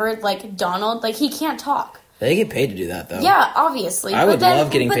 covered. Like, Donald, like, he can't talk. They get paid to do that, though. Yeah, obviously. I would love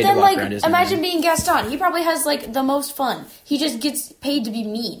getting paid to walk around Disneyland. Imagine being Gaston. He probably has, like, the most fun. He just gets paid to be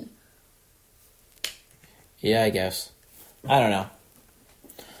mean. Yeah, I guess. I don't know.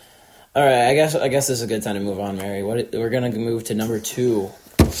 All right, I guess this is a good time to move on, Mary. We're gonna move to number 2.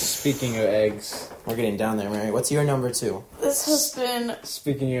 Speaking of eggs, We're getting down there, Mary. What's your number 2? This has been...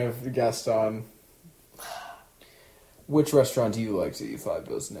 speaking of Gaston, which restaurant do you like to eat 5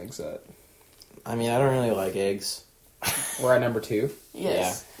 dozen eggs at? I mean, I don't really like eggs. We're at number 2.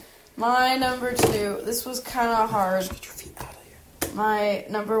 Yes. My number 2, this was kind of hard. Get your feet out of here. My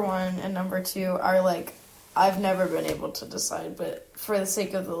number 1 and number 2 are, like, I've never been able to decide, but for the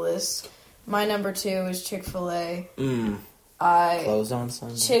sake of the list, my number 2 is Chick-fil-A. Closed on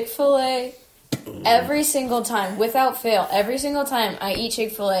Sunday. Chick-fil-A, every single time, without fail, every single time I eat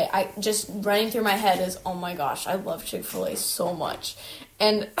Chick-fil-A, I just running through my head is, oh my gosh, I love Chick-fil-A so much.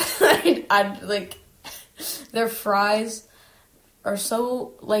 And I like, their fries are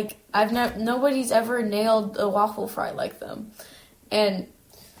so, like, nobody's ever nailed a waffle fry like them. And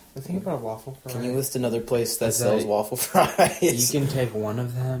The thing about a waffle fry... Can you list another place that Is sells that- waffle fries? You can take one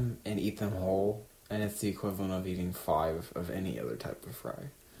of them and eat them whole, and it's the equivalent of eating 5 of any other type of fry.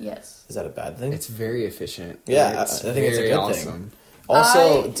 yes. Is that a bad thing? It's very efficient. Yeah, It's I think it's a very good thing. awesome.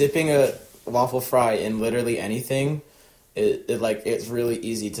 Also, dipping a waffle fry in literally anything, it's really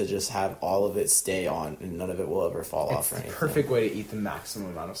easy to just have all of it stay on and none of it will ever fall It's off or the anything. perfect way to eat the maximum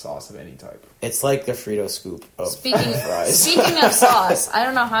amount of sauce of any type. It's like the Frito scoop of Speaking fries. of sauce, I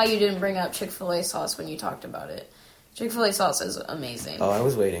don't know how you didn't bring up Chick-fil-A sauce when you talked about it. Chick-fil-A sauce is amazing. Oh, I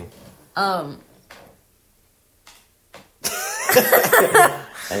was waiting.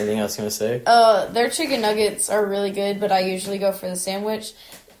 Anything else you want to say? Their chicken nuggets are really good, but I usually go for the sandwich.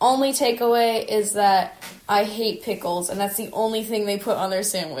 Only takeaway is that I hate pickles, and that's the only thing they put on their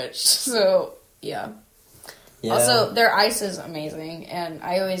sandwich. So, yeah. Yeah. Also, their ice is amazing, and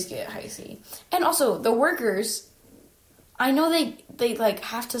I always get icy. And also, the workers, I know they like,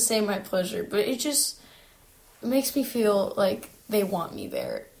 have to say my pleasure, but it just makes me feel like they want me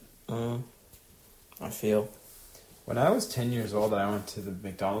there. I feel. When I was 10 years old, I went to the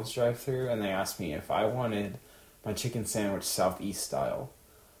McDonald's drive-thru, and they asked me if I wanted my chicken sandwich Southeast style.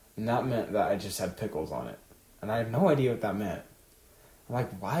 And that meant that I just had pickles on it. And I had no idea what that meant. I'm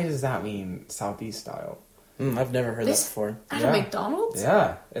like, why does that mean Southeast style? I've never heard that before. At a McDonald's?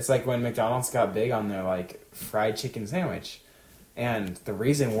 Yeah. It's like when McDonald's got big on their, like, fried chicken sandwich. And the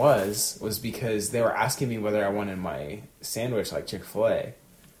reason was because they were asking me whether I wanted my sandwich like Chick-fil-A.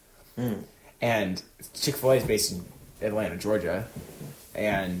 And Chick-fil-A is based in Atlanta, Georgia.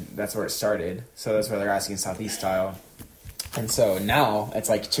 And that's where it started. So that's why they're asking Southeast style. And so now, it's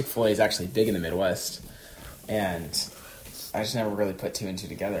like Chick-fil-A is actually big in the Midwest. And I just never really put 2 and 2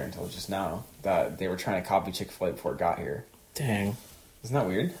 together until just now. That they were trying to copy Chick-fil-A before it got here. Dang. Isn't that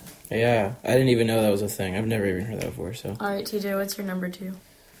weird? Yeah, I didn't even know that was a thing. I've never even heard that before, so. Alright, TJ, what's your number 2?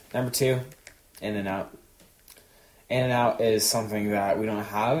 Number 2, In-N-Out. In-N-Out is something that we don't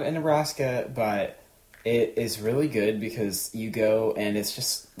have in Nebraska, but it is really good because you go and it's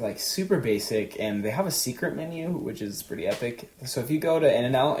just like super basic, and they have a secret menu, which is pretty epic. So if you go to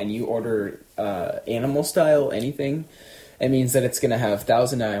In-N-Out and you order animal style anything, it means that it's going to have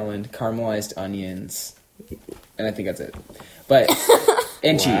Thousand Island, caramelized onions, and I think that's it. But,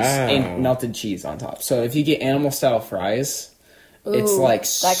 and cheese, and melted cheese on top. So if you get animal style fries, it's like...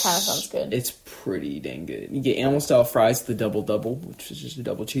 That kind of sounds good. It's pretty dang good. You get animal style fries, the double, which is just a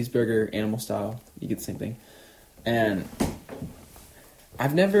double cheeseburger, animal style. You get the same thing. And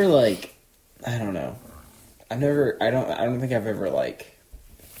I've never I don't know. I don't think I've ever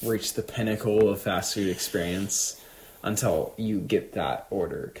reached the pinnacle of fast food experience until you get that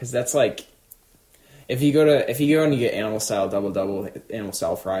order. Because that's if you go and you get animal style double, animal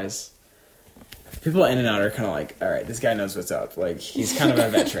style fries, people at In-N-Out are kind of like, all right, this guy knows what's up. He's kind of a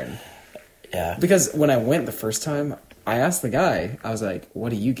veteran. Yeah. Because when I went the first time, I asked the guy, I was like,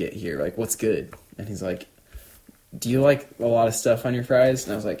 what do you get here? What's good? And he's like, do you like a lot of stuff on your fries?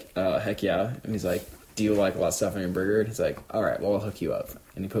 And I was like, heck yeah. And he's like, do you like a lot of stuff on your burger? And he's like, all right, well, I'll hook you up.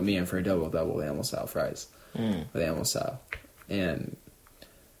 And he put me in for a double with animal style fries. With animal style. And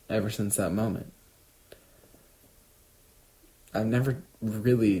ever since that moment, I've never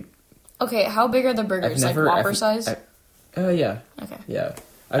really... Okay, how big are the burgers? Whopper size? Yeah. Okay. Yeah.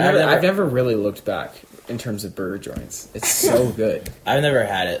 I've never really looked back in terms of burger joints. It's so good. I've never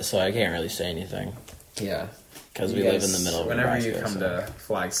had it, so I can't really say anything. Yeah. Because we live in the middle of whenever Nebraska. You come to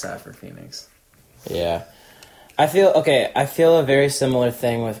Flagstaff or Phoenix. Yeah. I feel a very similar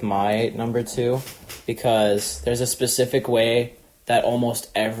thing with my number 2, because there's a specific way that almost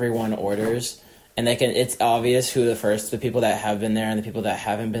everyone orders, and it's obvious who the people that have been there and the people that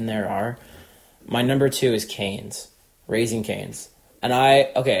haven't been there are. My number 2 is Cane's. Raising Cane's. And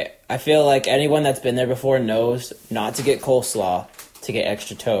I feel like anyone that's been there before knows not to get coleslaw, to get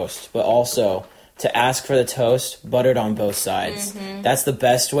extra toast, but also to ask for the toast buttered on both sides. Mm-hmm. That's the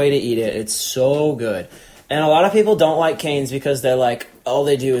best way to eat it. It's so good. And a lot of people don't like Cane's because they're like, all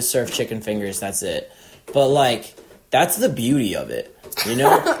they do is serve chicken fingers, that's it. But that's the beauty of it. You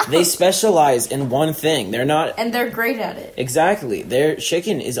know, they specialize in one thing. And they're great at it. Exactly. Their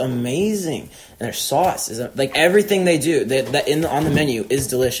chicken is amazing. And their sauce is, everything they do on the menu is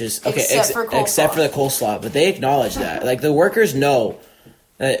delicious. Okay, except for the coleslaw. But they acknowledge that. The workers know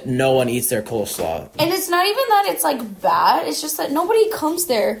that no one eats their coleslaw. And it's not even that it's, bad. It's just that nobody comes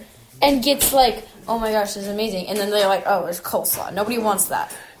there and gets, oh my gosh, this is amazing. And then they're like, oh, there's coleslaw. Nobody wants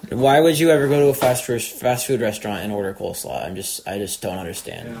that. Why would you ever go to a fast food restaurant and order coleslaw? I just don't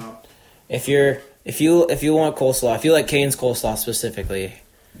understand. Yeah. If you want coleslaw, if you like Cane's coleslaw specifically,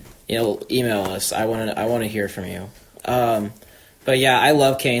 email us. I want to hear from you. But yeah, I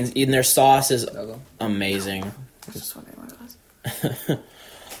love Cane's. Even their sauce is amazing. I was just wondering what it was.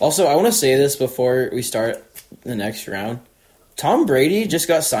 Also, I want to say this before we start the next round. Tom Brady just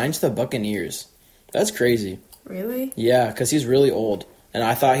got signed to the Buccaneers. That's crazy. Really? Yeah, because he's really old. And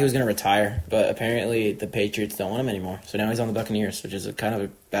I thought he was going to retire, but apparently the Patriots don't want him anymore. So now he's on the Buccaneers, which is kind of a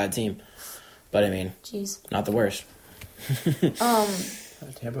bad team. But, jeez, not the worst.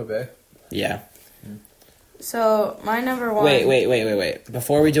 Tampa Bay. Yeah. So, my number 1... Wait.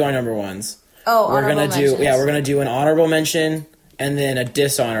 Before we do our number ones, we're going to do an honorable mention and then a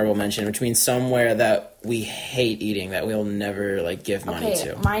dishonorable mention, which means somewhere that we hate eating, that we'll never, give money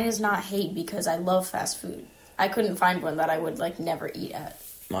to. Mine is not hate because I love fast food. I couldn't find one that I would never eat at.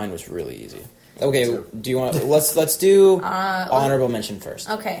 Mine was really easy. Okay, do you want? Let's do honorable mention first.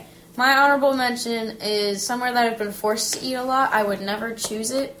 Okay, my honorable mention is somewhere that I've been forced to eat a lot. I would never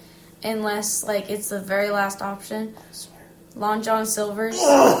choose it unless it's the very last option. Long John Silver's. Is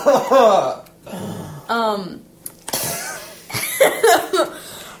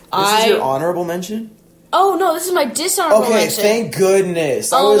this your honorable mention? Oh, no, this is my dishonorable mention. Okay, thank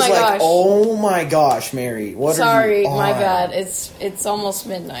goodness. I was oh my gosh, Mary. What Sorry, are you on? my bad. It's almost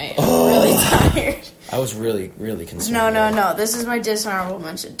midnight. I'm really tired. I was really, really concerned. No. This is my dishonorable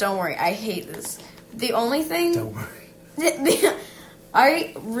mention. Don't worry. I hate this. The only thing... Don't worry.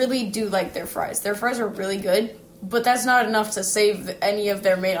 I really do like their fries. Their fries are really good, but that's not enough to save any of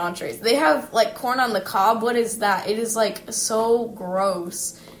their main entrees. They have, corn on the cob. What is that? It is, so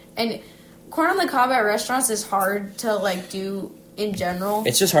gross. And... corn on the cob at restaurants is hard to, do in general.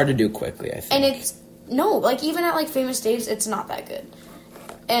 It's just hard to do quickly, I think. And it's... no, even at, Famous Dave's, it's not that good.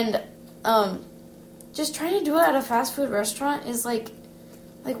 And, just trying to do it at a fast food restaurant is,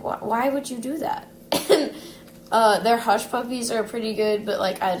 why would you do that? And, their hush puppies are pretty good, but,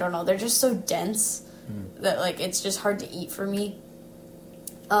 I don't know. They're just so dense that, it's just hard to eat for me.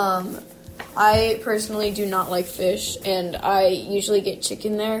 I personally do not like fish, and I usually get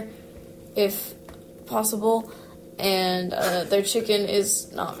chicken there, if possible. And their chicken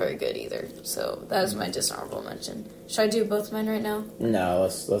is not very good either. So that is my dishonorable mention. Should I do both mine right now? No,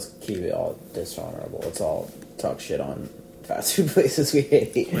 let's keep it all dishonorable. Let's all talk shit on fast food places we hate.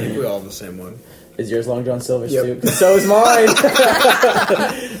 I think we all have the same one. Is yours Long John Silver's Yep. too? So is mine.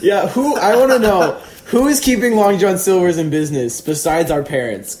 Yeah, I want to know who is keeping Long John Silver's in business besides our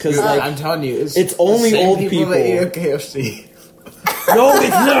parents? Because I'm telling you, it's only the same old people that eat people. at KFC. No, it's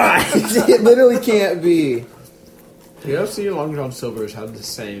not. It literally can't be. KFC and Long John Silver's have the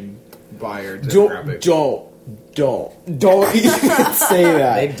same buyer demographic. Don't even say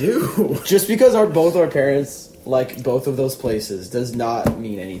that. They do. Just because both our parents like both of those places does not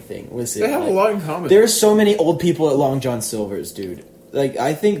mean anything. Listen, They have a lot in common. There's so many old people at Long John Silver's, dude. Like,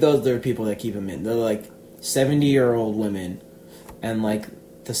 I think those are people that keep them in. They're like 70-year-old women and like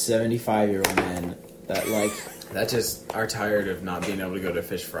the 75-year-old men that like that just are tired of not being able to go to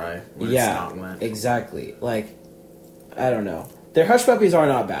fish fry when it's yeah, not Lent. exactly. Like, I don't know. Their hush puppies are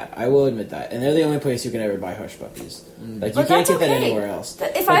not bad. I will admit that, and they're the only place you can ever buy hush puppies. Like, you But can't that's get that okay. anywhere else. If But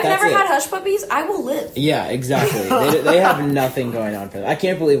I've that's never it. had hush puppies, I will live. Yeah, exactly. they have nothing going on for them. I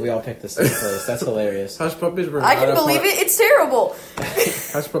can't believe we all picked the same place. That's hilarious. Hush puppies were. I not can a believe part- it. It's terrible.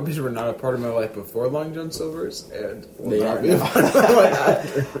 Hush puppies were not a part of my life before Long John Silver's, and will They not are be a now. part of my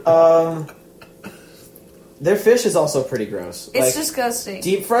life after. Their fish is also pretty gross. It's Like, disgusting.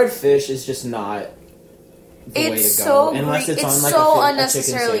 deep fried fish is just not the way to It's go. so Unless it's on like so a chicken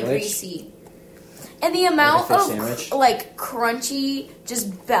unnecessarily sandwich. greasy. And the amount fish of sandwich? like crunchy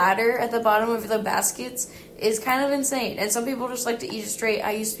just batter at the bottom of the baskets is kind of insane. And some people just like to eat it straight.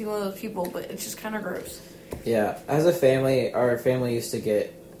 I used to be one of those people, but it's just kind of gross. Yeah, as a family, our family used to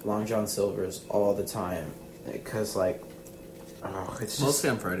get Long John Silver's all the time because like, it's just Mostly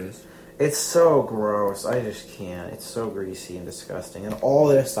on Fridays. it's so gross. I just can't. It's so greasy and disgusting, and all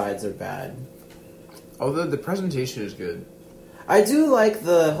their sides are bad. Although the presentation is good. I do like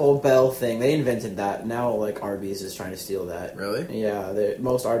the whole bell thing. They invented that. Now, like, Arby's is trying to steal that. Really? Yeah,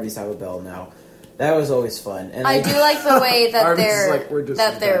 most Arby's have a bell now. That was always fun. And I do like the way that Arby's is like, we're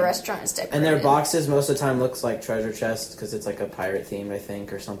just their done. restaurant is decorated. And their boxes most of the time looks like treasure chests because it's like a pirate theme, I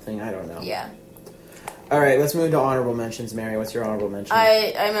think, or something. I don't know. Yeah. All right, let's move to honorable mentions. Mary, what's your honorable mention?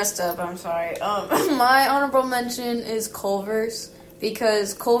 I messed up. I'm sorry. My honorable mention is Culver's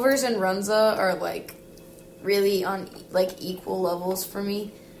because Culver's and Runza are like really on like equal levels for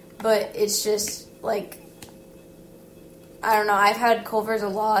me, but it's just like I don't know. I've had Culver's a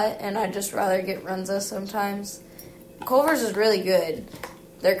lot, and I'd just rather get Runza sometimes. Culver's is really good.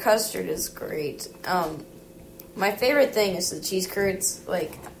 Their custard is great. My favorite thing is the cheese curds.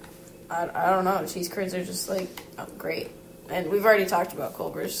 Like, I don't know. Cheese curds are just like great. And we've already talked about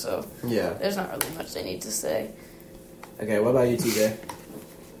Culver's, so yeah. there's not really much they need to say. Okay, what about you, TJ?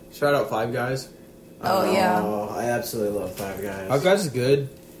 Shout out Five Guys. Oh, yeah. Oh, I absolutely love Five Guys. Five Guys is good,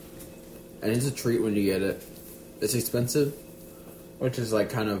 and it's a treat when you get it. It's expensive, which is like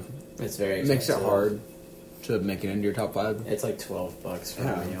kind of It's very makes expensive. it hard to make it into your top 5. It's like $12 for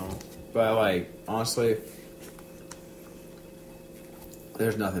Yeah. a meal. But like honestly,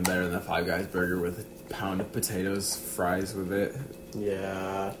 there's nothing better than a Five Guys burger with a pound of potatoes, fries with it.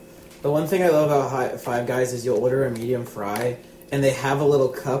 Yeah. The one thing I love about Five Guys is you'll order a medium fry, and they have a little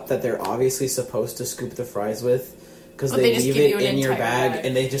cup that they're obviously supposed to scoop the fries with, because But they they just leave give it you an in your entire bag, bag.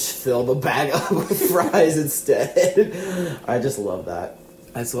 and they just fill the bag up with fries instead. I just love that.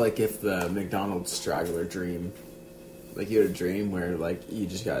 That's like if the McDonald's straggler dream, like you had a dream where like you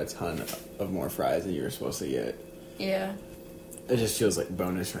just got a ton of more fries than you were supposed to get. Yeah. It just feels like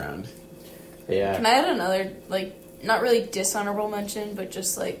bonus round. Yeah. Can I add another, like, not really dishonorable mention, but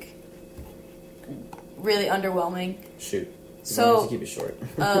just, like, really underwhelming? Shoot. So, to keep it short.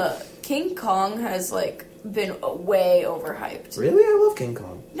 King Kong has, like, been way overhyped. Really? I love King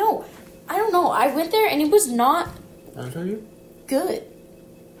Kong. No, I don't know. I went there and it was not I told you good.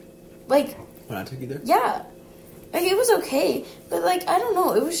 Like, when I took you there. yeah. Like, it was okay, but, like, I don't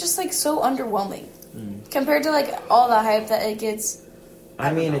know. It was just, like, so underwhelming. Compared to, like, all the hype that it gets.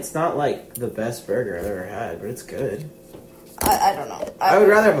 I mean, it's not like the best burger I've ever had, but it's good. I don't know. I would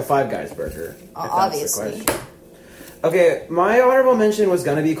rather have a Five Guys burger. If Obviously. That's the question. Okay, my honorable mention was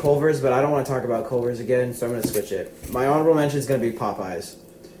going to be Culver's, but I don't want to talk about Culver's again, so I'm going to switch it. My honorable mention is going to be Popeyes.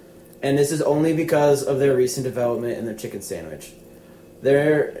 And this is only because of their recent development in their chicken sandwich.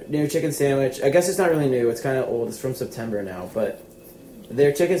 Their new chicken sandwich, I guess it's not really new, it's kind of old, it's from September now, but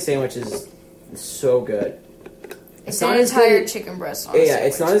their chicken sandwich is so good. It's an not as entire good. chicken breast on a Yeah,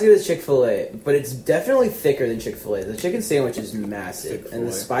 it's sandwich. not as good as Chick-fil-A, but it's definitely thicker than Chick-fil-A. The chicken sandwich is massive, and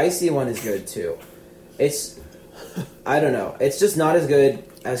the Chick-fil-A. spicy one is good too. It's, I don't know, it's just not as good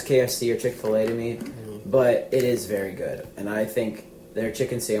as KFC or Chick-fil-A to me, but it is very good, and I think their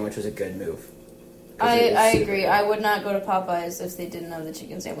chicken sandwich was a good move. 'Cause it is I super agree. good. I would not go to Popeyes if they didn't have the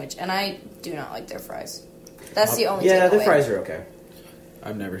chicken sandwich, and I do not like their fries. That's the only Yeah, takeaway. the fries are okay.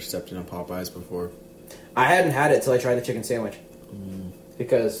 I've never stepped in a Popeyes before. I hadn't had it till I tried the chicken sandwich.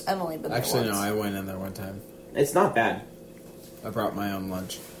 Because I've only been there Actually, no, once. I went in there one time. it's not bad. I brought my own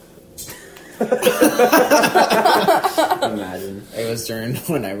lunch. Imagine. It was during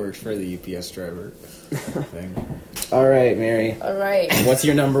when I worked for the UPS driver thing. All right, Mary. All right. What's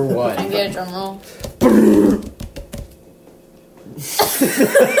your number Can I one? get a drum roll?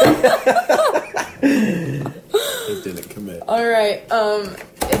 It didn't commit. All right.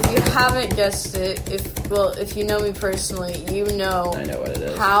 If you haven't guessed it, if you know me personally, you know I know what it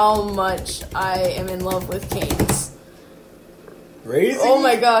is. how much I am in love with Cane's. Raising. Oh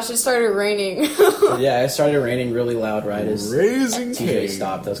my gosh! It started raining. Yeah, it started raining really loud right as Raising TJ Cane.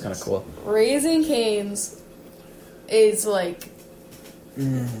 stopped. That was kind of cool. Raising Cane's is like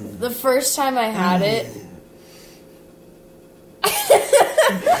the first time I had it.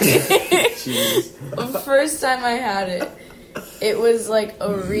 Jeez. The first time I had it, it was like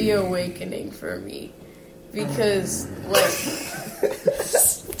a reawakening for me because like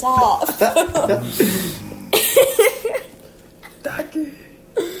stop.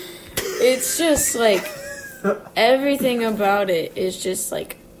 It's just like everything about it is just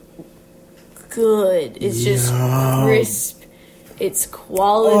like good. It's just crisp. It's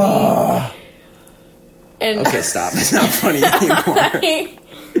quality. And Okay, stop. It's not funny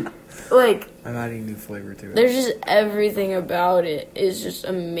anymore. like I'm adding new flavor to it. there's just everything about it is just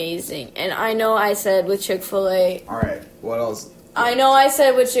amazing. And I know I said with Chick-fil-A, All right. What else? when I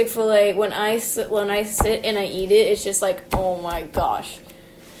sit and I eat it, it's just like, oh my gosh.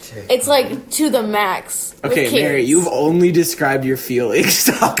 It's like to the max. with Okay, Mary, Cane's. you've only described your feelings.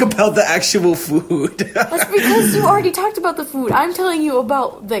 Talk about the actual food. That's because you already talked about the food. I'm telling you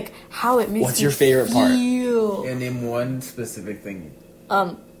about like how it makes What's me your favorite part? feel. And name one specific thing.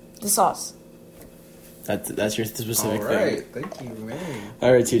 The sauce. That's your specific All thing. right. Thank you, Mary.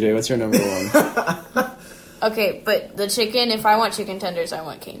 All right, TJ, what's your number one? Okay, but the chicken, if I want chicken tenders, I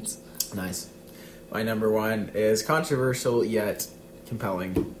want Cane's. Nice. My number one is controversial yet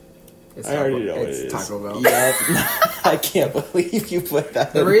compelling. It's I already know what it's it is. Taco Bell. Yeah, I can't believe you put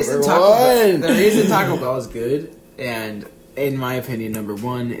that. The at reason number Taco Bell, one. the reason Taco Bell is good, and in my opinion, number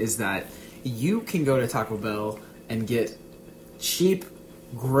one is that you can go to Taco Bell and get cheap,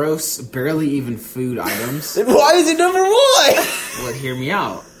 gross, barely even food items. Then why is it number one? Well, hear me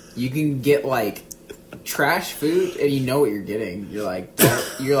out. You can get like trash food, and you know what you're getting. You're like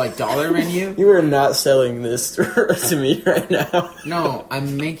dollar menu. You are not selling this to me right now. No,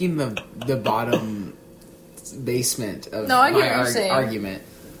 I'm making the bottom basement of No, I get my what you're saying. argument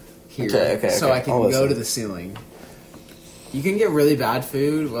here, Okay, so okay. I can I'll go listen. to the ceiling. You can get really bad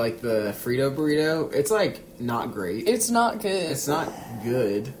food, like the Frito burrito. It's like not great. It's not good. It's not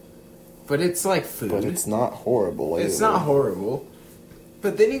good, but it's like food. But it's not horrible. It's either. not horrible.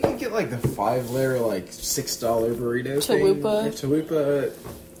 But then you can get like the 5-layer, like $6 burrito Chalupa. thing. Chalupa.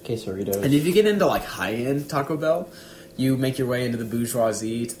 Quesaritos. And if you get into like high-end Taco Bell, you make your way into the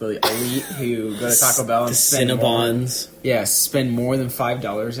bourgeoisie, to the elite who go to Taco Bell and the spend more, Cinnabons. spend more than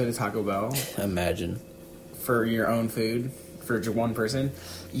 $5 at a Taco Bell Imagine. for your own food for just one person.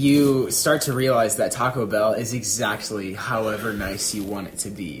 You start to realize that Taco Bell is exactly however nice you want it to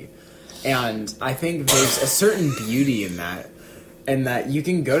be. And I think there's a certain beauty in that. And that you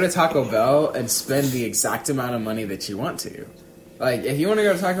can go to Taco Bell and spend the exact amount of money that you want to. Like, if you want to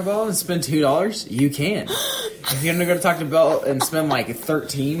go to Taco Bell and spend $2, you can. If you want to go to Taco Bell and spend like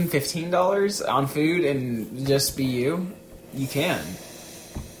 $13, $15 on food and just be you, you can.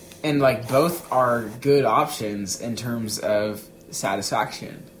 And like, both are good options in terms of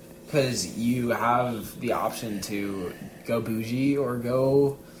satisfaction. Because you have the option to go bougie or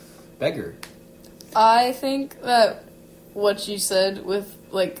go beggar. I think that what you said with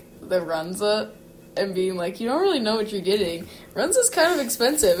like the Runza and being like, you don't really know what you're getting. Runza's kind of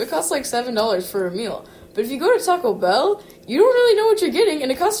expensive. It costs like $7 for a meal. But if you go to Taco Bell, you don't really know what you're getting,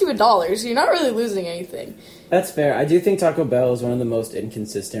 and it costs you $1, so you're not really losing anything. That's fair. I do think Taco Bell is one of the most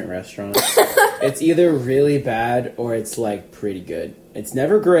inconsistent restaurants. It's either really bad or it's like pretty good. It's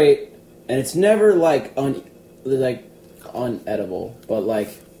never great, and it's never like unedible. But like,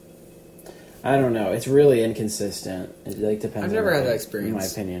 I don't know. It's really inconsistent. It like depends. I've never on had the that day, experience. in my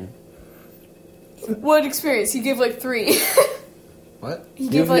opinion. What experience? You gave like 3. What?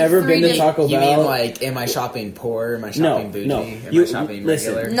 You've never been to Taco You Bell? mean like, am I shopping poor? Am I shopping bougie? no. Am You- I shopping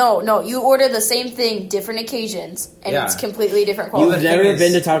listen. regular? No, you order the same thing, different occasions, and Yeah. it's completely different You've quality. thing never is-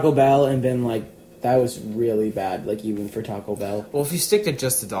 been to Taco Bell and been like, that was really bad, like even for Taco Bell. Well, if you stick to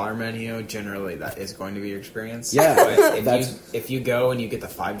just the dollar menu, generally that is going to be your experience. Yeah, But if you go and you get the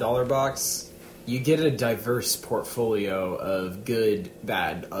 $5 box, you get a diverse portfolio of good,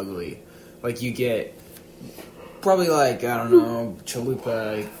 bad, ugly. Like you get probably like, I don't know,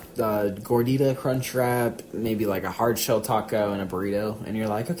 chalupa, gordita crunch wrap, maybe like a hard shell taco and a burrito, and you're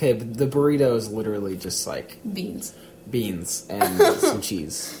like, okay, but the burrito is literally just like Beans. and some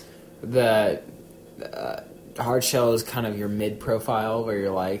cheese. The hard shell is kind of your mid profile where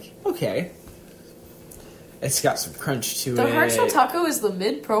you're like, okay, it's got some crunch to it. The hard shell taco is the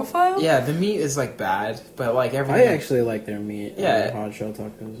mid profile? Yeah, the meat is like bad, but like I everything. actually like their meat. Yeah. Hot shell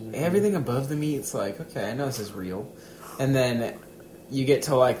tacos. Everything above the meat's like, okay, I know this is real. And then you get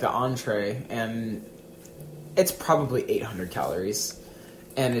to like the entree, and it's probably 800 calories,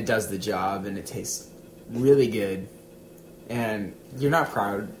 and it does the job, and it tastes really good. And you're not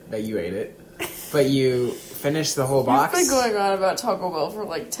proud that you ate it, but you finished the whole box. You've been going on about Taco Bell for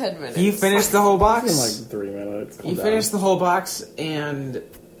like 10 minutes. You finished the whole box. In like 3 minutes. You finished the whole box, and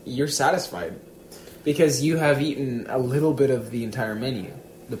you're satisfied because you have eaten a little bit of the entire menu.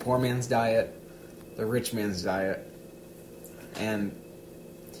 The poor man's diet, the rich man's diet, and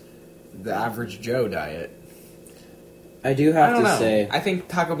the average Joe diet. I do I have don't to know. say, I think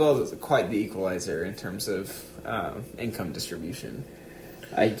Taco Bell is quite the equalizer in terms of income distribution.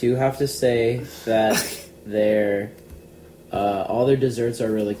 I do have to say that their all their desserts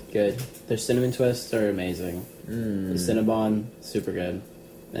are really good. Their cinnamon twists are amazing. The Cinnabon, super good.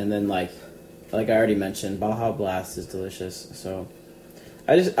 And then like I already mentioned, Baja Blast is delicious. So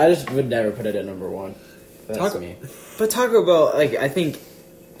I just would never put it at number 1. That's me. But Taco Bell, like, I think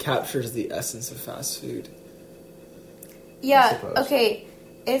captures the essence of fast food. I Yeah, suppose. okay.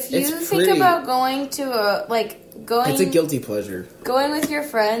 If you It's think pretty- about going to It's a guilty pleasure. going with your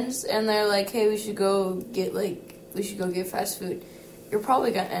friends and they're like, "Hey, we should go get fast food." You're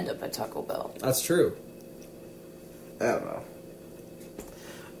probably going to end up at Taco Bell. That's true. I don't know.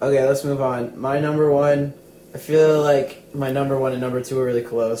 Okay, let's move on. My number 1, I feel like my number 1 and number 2 are really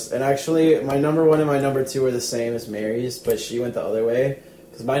close. And actually, my number 1 and my number 2 are the same as Mary's, but she went the other way.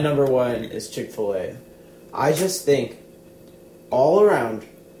 Because my number 1 is Chick-fil-A. I just think, all around,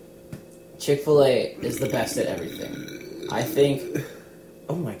 Chick-fil-A is the best at everything. I think...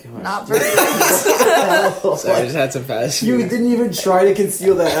 Oh my gosh. Not very So I just had some fast food. You didn't even try to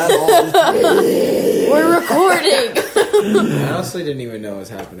conceal that at all. We're recording. I honestly didn't even know what was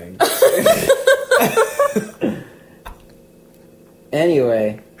happening.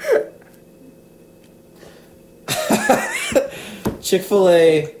 Anyway.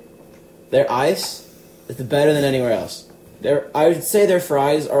 Chick-fil-A, their ice is better than anywhere else. I would say their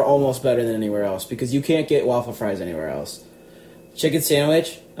fries are almost better than anywhere else because you can't get waffle fries anywhere else. Chicken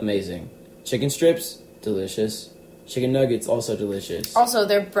sandwich, amazing. Chicken strips, delicious. Chicken nuggets, also delicious. Also,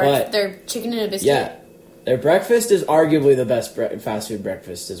 their But- their chicken and a biscuit. Yeah, their breakfast is arguably the best fast food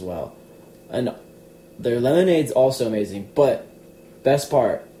breakfast as well. And their lemonade's also amazing. But, best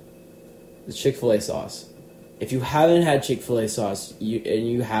part, the Chick-fil-A sauce. If you haven't had Chick-fil-A sauce, and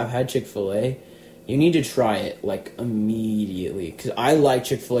you have had Chick-fil-A, you need to try it, like, immediately. Because I like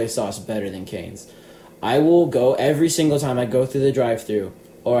Chick-fil-A sauce better than Cane's. I will go every single time I go through the drive-thru,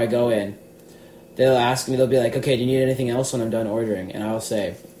 or I go in. They'll ask me, they'll be like, okay, do you need anything else when I'm done ordering? And I'll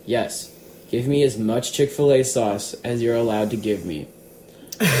say, yes. Give me as much Chick-fil-A sauce as you're allowed to give me.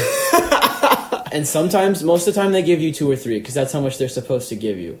 And sometimes, most of the time, they give you 2 or 3, because that's how much they're supposed to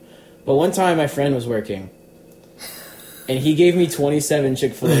give you. But one time, my friend was working, and he gave me 27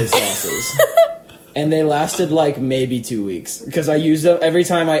 Chick-fil-A sauces. And they lasted, like, maybe 2 weeks. Because I used them every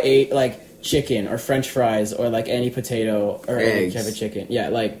time I ate, like, chicken or French fries or, like, any potato or any type of chicken. Yeah,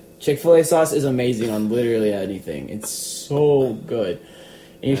 like, Chick-fil-A sauce is amazing on literally anything. It's so good.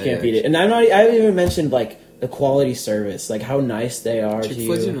 And you just can't beat it. And I haven't even mentioned, like, the quality service. Like, how nice they are to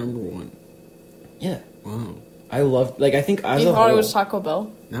Chick-fil-A's you. your number 1. Yeah. Wow. I love, like, I think as You a thought whole... it was Taco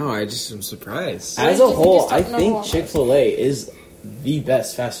Bell? No, I just am surprised. As I a think whole, it's I number think one. Chick-fil-A is the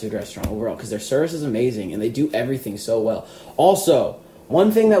best fast food restaurant overall because their service is amazing and they do everything so well. Also,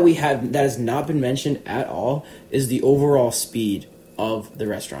 one thing that we have that has not been mentioned at all is the overall speed of the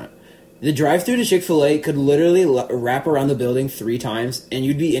restaurant. The drive-thru to Chick-fil-A could literally wrap around the building 3 times and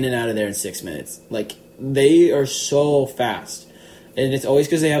you'd be in and out of there in 6 minutes. Like, they are so fast. And it's always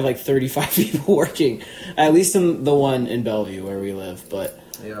because they have like 35 people working. At least in the one in Bellevue where we live, but...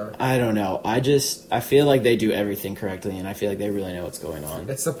 They are. I don't know. I feel like they do everything correctly, and I feel like they really know what's going on.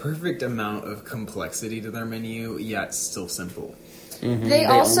 It's the perfect amount of complexity to their menu, yet still simple. Mm-hmm. They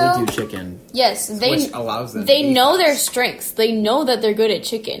also only do chicken. Yes, Which allows them. They know their strengths. They know that they're good at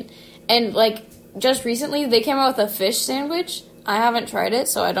chicken, and like just recently they came out with a fish sandwich. I haven't tried it,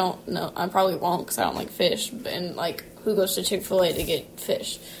 so I don't know. I probably won't because I don't like fish. And like, who goes to Chick-fil-A to get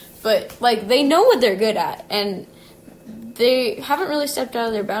fish? But like, they know what they're good at, and they haven't really stepped out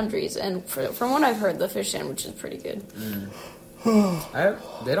of their boundaries. And from what I've heard, the fish sandwich is pretty good.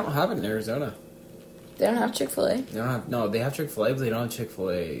 They don't have it in Arizona. They don't have Chick-fil-A. They have Chick-fil-A, but they don't have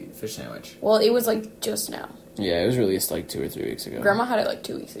Chick-fil-A fish sandwich. Well, it was like just now. Yeah, it was released like 2 or 3 weeks ago. Grandma had it like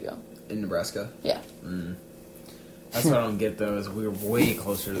 2 weeks ago. In Nebraska? Yeah. That's what I don't get, though, is we're way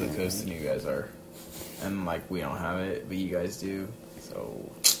closer to the coast than you guys are. And, like, we don't have it, but you guys do.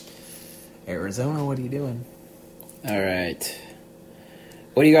 So, Arizona, what are you doing? All right.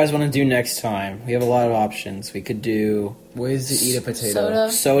 What do you guys want to do next time? We have a lot of options. We could do Ways to eat a potato.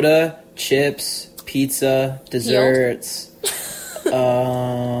 soda, chips, pizza, desserts,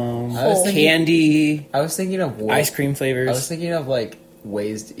 candy. I was thinking of ice cream flavors. I was thinking of, like,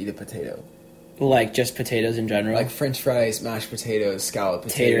 ways to eat a potato. Like just potatoes in general. Like French fries, mashed potatoes, scalloped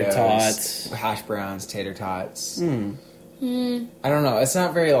potatoes, tater tots, hash browns, tater tots. Mm. I don't know. It's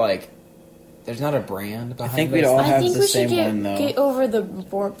not very like. There's not a brand behind. I think we'd all I have think the we should same one though. get over the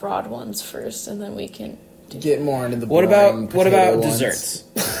more broad ones first, and then we can get more into the. What about ones. desserts?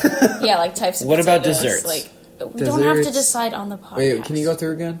 Yeah, like types of. What about potatoes. desserts? Like we don't have to decide on the podcast. Wait, can you go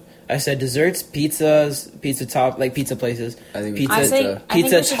through again? I said desserts, pizzas, pizza places. I think pizza I think we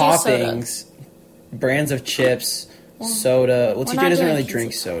should do toppings, brands of chips, soda. Well, TJ not doesn't doing really pizza.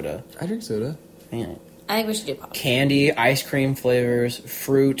 drink soda. I drink soda. Yeah. I think we should do pop. Candy, ice cream flavors,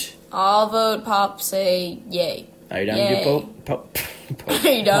 fruit. I'll vote pop. Say yay. Are you down Yay. to do pop? Are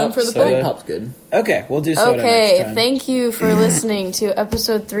you down for the soda. poll? Pop's good. Okay, we'll do soda next Okay, time. thank you for listening to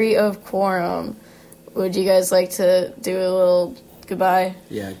episode 3 of Quorum. Would you guys like to do a little goodbye?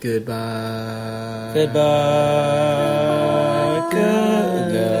 Yeah. Goodbye. Goodbye. Goodbye.